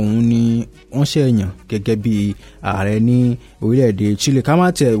òun ni wọ́n ṣẹ̀yàn gẹ́gẹ́ bí ààrẹ ní orílẹ̀-èdè Chile ká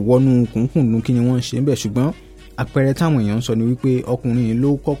má tẹ̀ wọnú kùnkùndùn kí ni wọ́n ń ṣe ń bẹ̀ ṣùgbọ́n àpẹẹrẹ táwọn èèyàn ń sọ ni wípé ọkùnrin yìí ló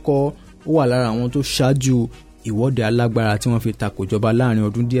kọ́kọ́ ó wà lára àwọn tó ṣáájú ìwọ́de alágbára tí wọ́n fi takò jọba láàrin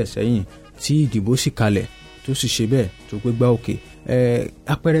ọdún díẹ̀ sẹ́yìn tí ìdìbò sì kalẹ̀ tó sì ṣe bẹ́ẹ̀ tó gbégbá òkè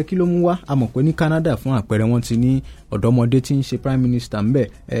àpẹẹrẹ kí ló mú wá a mọ̀ pé ní Canada fún àpẹẹrẹ wọ́n ti ní ọ̀dọ́mọdé tí ń ṣe prime minister ńbẹ̀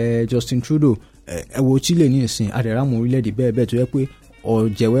Justin Trudeau ẹ wo Chile ní ìsìn adẹ̀rámù orílẹ̀-èdè bẹ́ẹ̀ bẹ́ẹ̀ tó yẹ pé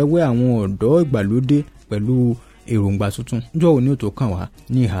ọ̀jẹ̀wẹ́wẹ́ àwọn ọ̀dọ́ ìgbàlódé pẹ̀lú èròǹgbà tuntun níjọ́ òní ò tó kàn wá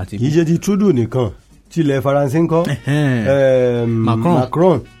ní ìhà àti. kì í ṣe ti Trudeau nìkan tilẹ̀ Faransé ńkọ́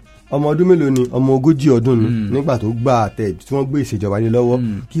Macron ọmọ ọdún mélòó ni ọmọ 40 ọdún ni nígbà tó gba àtẹ tí wọ́n gbé ìṣèjọba lé lọ́wọ́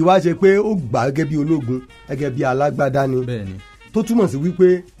kì í wá ṣe pé ó gbà gẹ́gẹ́ bí ológun gẹ́gẹ́ bí alágbádá ni tó túmọ̀ sí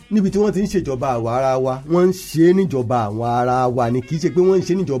wípé níbi tí wọ́n ti ń ṣèjọba àwa ara wa wọ́n ń ṣe é níjọba àwọn ara wa ni kì í ṣe pé wọ́n ń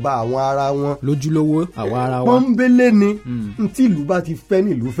ṣe níjọba àwọn ara wọn. lójúlówó àwa ara wa. wọ́n ń belé ni tí ìlú bá ti fẹ́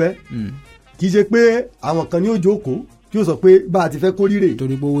ní ìlú fẹ́ kì í ṣe pé àwọn kan ní ó jókòó tí ó sọ pé bá a ti fẹ́ kó rírè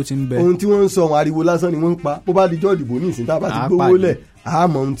torí gbówó ti ń bẹ ohun tí wọ́n ń sọ àwọn ariwo lásán ni wọ́n ń pa bó bá dijọ́ ìdìbò ní ìsìn tá a bá ti gbówó lẹ̀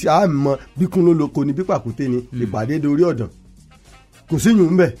àmọ́ ohun tí a mọ bíkún ló lóko ni bí pàkúté ni ìpàdé dorí ọ̀dàn kò sí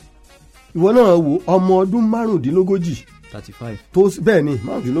yùn ń bẹ̀ ìwọ náà wo ọmọ ọdún márùndínlógójì 35 tó bẹ́ẹ̀ ni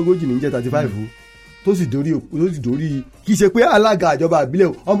márùndínlógójì ní jẹ́ 35 tó sì dórí kì í ṣe pé alága àjọba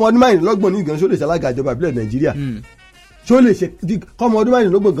àbílẹ̀ ọmọ ọdún márùndínlọ́gbọ̀n ní ìgbọ̀n ṣó lè ṣe alága àjọba àbílẹ̀ Nàìjíríà ṣó lè ṣe kọ́mọ ọdún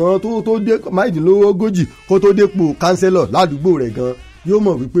márùndínlọ́gbọ̀n gan tó dé márùndínlógójì kó tó dépò kánsẹ́lọ̀ ládùúgbò rẹ̀ gan yóò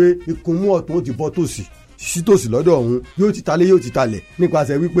mọ̀ wípé ikùn mú ọ̀tún ó ti bọ́ tòsì sítòsí lọ́dọ̀ ọ̀hún yóò ti talé yóò ti talẹ̀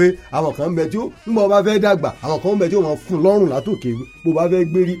nípasẹ̀ wípé àwọn kan ń bẹ tí ó ń bọ̀ bá fẹ́ dàgbà àwọn kan ń bẹ tí ó máa fún lọ́rùn látòkè bó bá fẹ́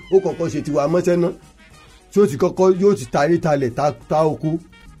gbérí ó kọ́kọ́ ṣe tiwa mọ́ṣẹ́ náà tí ó ti kọ́kọ́ yóò ti tarí talẹ̀ ta oko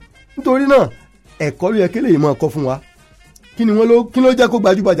nítorí náà ẹ̀kọ́ ló yẹ kí lèyìn máa kọ́ fún wa kí ló jẹ́ kó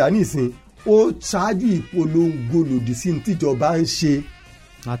gbajúgbajà ní ìsìn ó ṣáájú ìpolongo lòdì sí tíjọba ń ṣe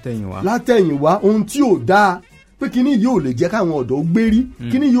látẹ̀yìnwá ohun tí ò dáa pé kíní yóò lè jẹ́ káwọn ọ̀dọ́ gbérí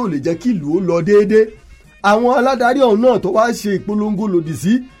kíní yóò lè jẹ́ kí ìlú ó lọ déédéé àwọn aládarí ọ̀hún náà tó wá ṣe ìpolongo lòdì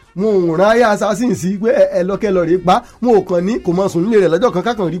sí wọn ò rán ayé assassin sí pé ẹ lọ́kẹ́ lọ rí pa wọn ò kàn ní kò mọ sùn nílé rẹ̀ lọ́jọ́ kan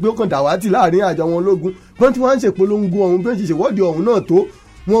kákan rí pé ó kàn dàwátì láàrin àjọ wọn ológun wọ́n ti wá ń ṣe ìpolongo ọ̀hún bí wọ́n ti ṣèwọ́de ọ̀hún náà tó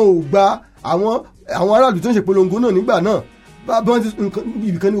wọn ò gba àwọn aráàlú tó ń ṣe ìpolongo náà nígbà náà bá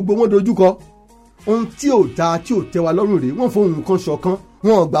ibìkan ní gbogbo wọn dojúkọ ohun tí ò ta tí ò tẹ́ wa lọ́rùn rèé wọ́n fohùn nǹkan ṣọ̀kan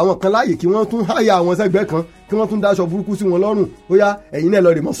wọn ò gbà wọn kan láàyè kí wọ́n tún háyà àwọn sẹ́gbẹ́ kan kí wọ́n tún dáṣọ burúkú sí wọn lọ́rùn ó yá ẹ̀yin náà lọ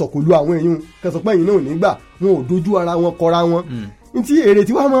rè mọ́ sọ̀kò lu àwọn èèyàn kẹsàn-án ẹ̀yin náà ò ní gbà wọn ò dojú ara wọn kọra wọn. ntí èrè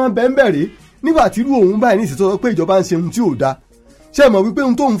tí wọ́n máa ń bẹ́ẹ̀ bẹ̀rẹ̀ nígbà tí irú òun báyìí ní ìsìtọ́ pé ìjọba ń ṣe ohun tí ò da ṣe mọ̀ wípé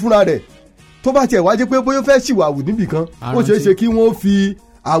ohun tóun fúnra rẹ̀ tó bá tiẹ̀ wá jẹ́ pé bóyá fẹ́ ṣìwàwù níbì kan ó ṣeé ṣe kí wọ́n fi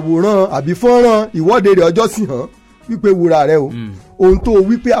àwòrán àbí fọ́nrán ìwọ́de rẹ̀ ọjọ́ sí hàn wípé wúra rẹ̀ o ohun tó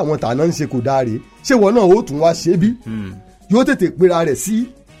wípé àwọn tàná ń ṣe kò dáa rèé ṣé wọn náà ó tún wá ṣe bí yóò tètè pera rẹ̀ sí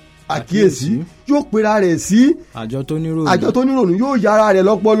àkíyèsí yóò pera rẹ̀ sí àjọ tó nírònú yóò yára rẹ̀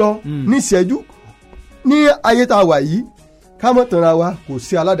lọ́pọlọ níṣẹ́jú ní ayé tá a wà yìí ká mọ̀ tanra wa kò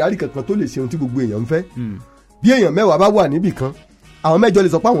sí aládarí kankan tó lè ṣe ohun tí gbogbo èèyàn ń fẹ́ bí èèyàn mẹ́wàá bá wà níbì kan àwọn mẹ́jọ lè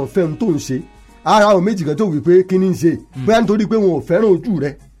sọ pé àwọn fẹ́ ohun tó ń ṣe ara àwọn méjì kan tó wí pé kí ni ń ṣe bóyá nítorí pé wọn ò fẹ́ràn ojú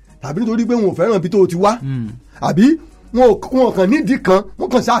rẹ̀ tàbí nítorí pé wọn ò fẹ́ràn ibi tó ti wá àbí wọn kàn nídìí kan wọn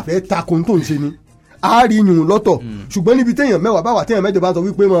kàn ṣàfẹ́ takò ohun tó ń ṣe ni a rí yùn lọ́tọ̀ ṣùgbọ́n níbi téèyàn mẹ́wàá bá wà téèyàn mẹ́jọ bá sọ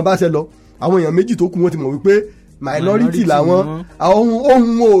wípé máa bá ṣe lọ àwọn èèyàn méjì tó kù wọ́n ti mọ̀ wípé minority làwọn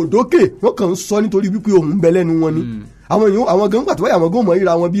ohun òdókè wọ́n kàn ń sọ nítorí wípé ohun ń bẹ lẹ́nu wọn ni àwọn èèyàn àwọn gan pàtó báyìí àwọn gan mọ̀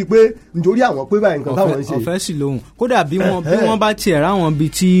ríra wọn bíi pé nítorí àwọn pé báyìí nǹkan táwọn ń ṣe. ọ̀fẹ́ sì lóhùn kódà bí wọ́n bá tiẹ̀ ráwọn bíi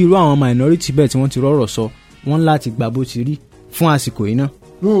tí irú àwọn minority bẹ́ẹ̀ tí wọ́n ti rọ́rọ̀ sọ wọ́n láti gbà bó ti rí fún àsìkò yìí náà.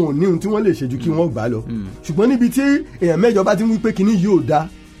 wọn ò ní ohun tí wọ́n lè ṣe ju kí wọ́n gbà lọ ṣùgbọ́n níbi tí èèyàn mẹ́jọ bá ti ń wí pé kinní yìí ò dáa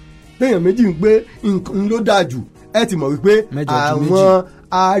téèyàn méjì ń pé nǹkan ló dáa jù ẹ ti mọ̀ wípé àwọn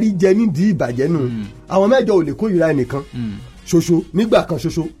àríjẹ nídìí ìbàjẹ́ nù àwọn mẹ́jọ ò lè kórìíra ẹnìkan ṣoṣo nígbà kan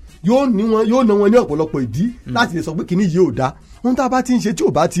ṣoṣo yóò ná wọn ní ọ̀pọ̀lọpọ̀ ìdí láti lè sọ pé kinní yìí ò dáa ohun tá a bá ti ń ṣe tí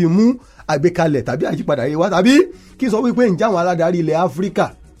ò bá ti mú àgbékalẹ̀ tàbí àyípadà yé wa tàbí kí n sọ wípé ǹjẹ́ àwọn aládarí ilẹ̀ Áfíríkà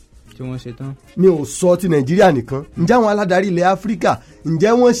tí wọ́n ṣe tán. mi ò sọ ti nàìjíríà nìkan, ǹjẹ́ àwọn aládarí ilẹ̀ áfíríkà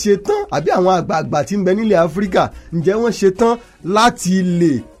ǹjẹ́ wọ́n ṣe tán, àbí àwọn àgbààgbà tí ń bẹ nílẹ̀ áfíríkà ǹjẹ́ wọ́n ṣe tán láti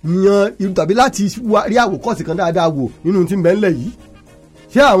lè yan irú tàbí láti rí àwòkọ́ṣe kan dáadáa wò nínú tí ń bẹ ńlẹ̀ yìí?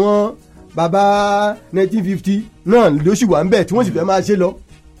 ṣé àwọn bàbá 1950 náà ló sì wà ń bẹ̀ tí wọ́n sì fẹ́ máa ṣe lọ?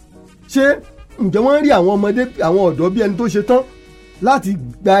 ṣé ǹjẹ́ wọ́n rí àwọn ọmọdé àwọn ọ̀dọ́ bí ẹni tó ṣe tán láti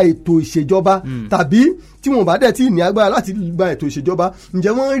gba ètò ìṣèjọba tàbí tí wọn bá dẹ̀ tí ní agbára láti gba ètò ìṣèjọba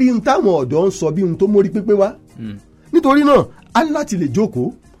ǹjẹ́ wọ́n rí ohun táwọn ọ̀dọ́ ń sọ bí ohun tó mórí pípé wá? nítorí náà a ní láti lè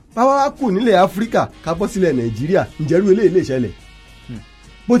jókòó báwa wá kù nílẹ̀ áfíríkà ká bọ́ sílẹ̀ nàìjíríà ǹjẹ́ irú eléyìí lè ṣẹlẹ̀?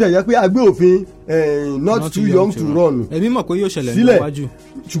 bó ti jẹ́ pé a gbé òfin not too young to run èmi mọ̀ pé yóò ṣẹlẹ̀ sílẹ̀, níwájú.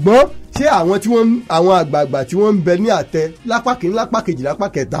 ṣùgbọ́n ṣé àwọn àgbààgbà tí wọ́n ń bẹ ní àtẹ lápá kìíní lápá kejì lápá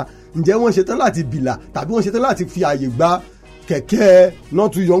kẹta ǹjẹ́ wọ́n ṣetán láti bìlà tàbí wọ́n ṣetán láti fi àyè gba kẹ̀kẹ́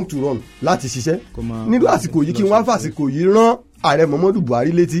not too young to run láti ṣiṣẹ́? nílò àsìkò yìí kí wọ́n á fàsìkò yìí rán ààrẹ Muhammadu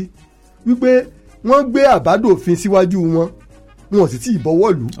Buhari létí wípé wọ́n gbé àbádòfin síwájú wọn sì tí ì bọwọ́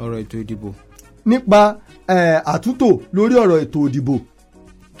lù ọ̀rọ̀ ètò ìdìbò nípa àtúntò lórí ọ̀rọ̀ ètò ìdìbò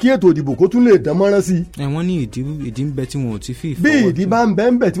kí ètò ìdìbò kó tún lè dán mọ́rán sí i. wọ́n ní ìdí ń bẹ tí wọn ò ti fi fọwọ́ sí. bí ìdí bá ń bẹ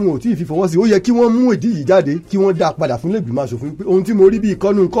ń bẹ tí wọn ò tí ì fi fọwọ́ sí i ó yẹ kí wọ́n mú ìdí yìí jáde kí wọ́n dá a padà fún lẹ́gbìmọ̀ aṣòfin pé ohun tí mo rí bí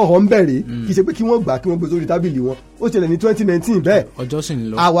ìkọ́nù kọ́họ́ ń bẹ̀rẹ̀ kì í ṣe pé kí wọ́n gbà kí wọ́n gbé sórí tábìlì wọn. ó ṣẹlẹ̀ ní 2019 bẹ́ẹ̀ ọjọ́ sì ń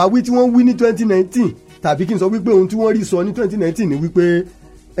lọ. àwáwí tí wọ́n wí ní 2019 tàbí kí n sọ wípé ohun tí wọ́n rí sọ ní 2019 ni wípé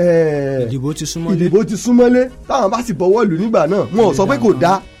ìdìbò ti súnmọ́lé táwọn bá sì fọwọ́ lù nígbà náà wọn ò sọ pé kò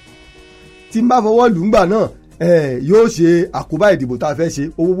dáa tí n bá fọwọ́ lù nígbà náà yóò ṣe àkóbá ìdìbò tá a fẹ́ ṣe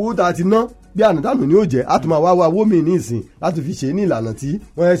owó tá a ti ná bí ànádànù ni yóò jẹ́ a tún máa wá owó mi ní ìsìn láti fi ṣe ní ìlànà tí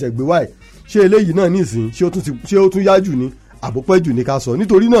wọ́n ṣẹ̀ṣẹ̀ gbé wáyé ṣé eléyìí náà ní ìsìn ṣé ó tún yá jù ní àbópẹ́ jù ní ká sọ.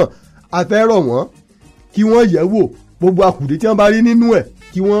 nítorí náà a fẹ́ rọ̀ wọ́n kí wọ́n yẹ̀ wò gbogbo àkùdé tí wọ́n bá rí nínú ẹ̀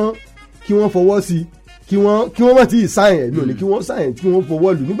kí wọ́n fọwọ́ sí kí wọ́n má ti sáyẹn mi ò ní kí wọ́n sáyẹn kí wọ́n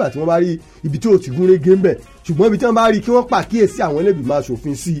fọwọ́ lù nígbà tí wọ́n bá rí ibi tí ò ti gún régé ń bẹ̀ ṣùgbọ́n ibi tí wọ́n bá rí kí wọ́n pàkíyèsí àwọn ẹlẹ́gbẹ̀mọ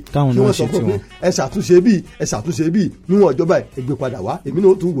aṣòfin sí i kí wọ́n sọ pé ẹ ṣàtúnṣe bíi níwọ̀n ìjọba ẹ gbé padà wá èmi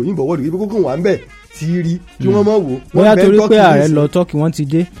náà tún wò yín bọ̀wọ́ lù ibi kókó wà ń bẹ̀ tí rí kí wọ́n mọ̀ wò. bóyá torí pé ààrẹ lọ tọ́kì wọ́n ti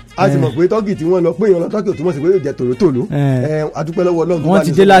dé. a sì mọ̀ pé tọ́kì tí wọ́n lọ pé èèyàn lọ tọ́kì ò túmọ̀ sí pé yóò jẹ tòlótòló. adúpẹ́ lọ́wọ́ Ọlọ́run wọ́n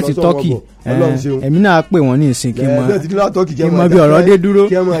ti dé láti tọ́kì èmi náà pè wọ́n ní ìsìn kí mọ bí ọ̀rọ̀ dé dúró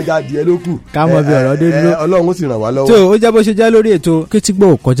kí wọ́n já adìẹ ló kù ká mọ bí ọ̀rọ̀ dé dúró Ọlọ́run sì ràn wá lọ́wọ́. tó o jẹ́ bó ṣe jẹ́ lórí ètò Kétígbò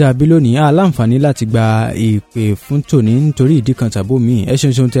kọjá bí lónìí aláǹfààní láti gba ìpè fún tòní nítorí ìdí kan tàbó mi ẹ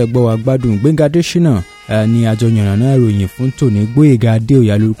ṣeun tẹ́ gbọ́ wa gbádùn Gbénga Adésínà ní àjọ yànnàná ìròyìn fún tòní Gbóyèga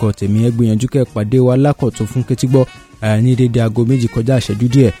Adéoyà lórúkọ tèmi ẹ gbìyànjú kẹ́ pàdé wa lákọ̀tún fún Kétígbò ní dédé aago 2 kọjá ìṣẹ́jú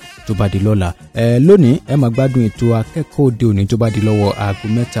díẹ̀ tó bá di lọ́la lónìí ẹ máa gbádùn ètò akẹ́kọ̀ọ́ òde òní tó bá di lọ́wọ́ aago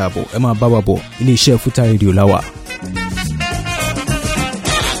 3 àbọ̀ ẹ máa bá wa bọ̀ ilé iṣẹ́ Futa Radio láwà.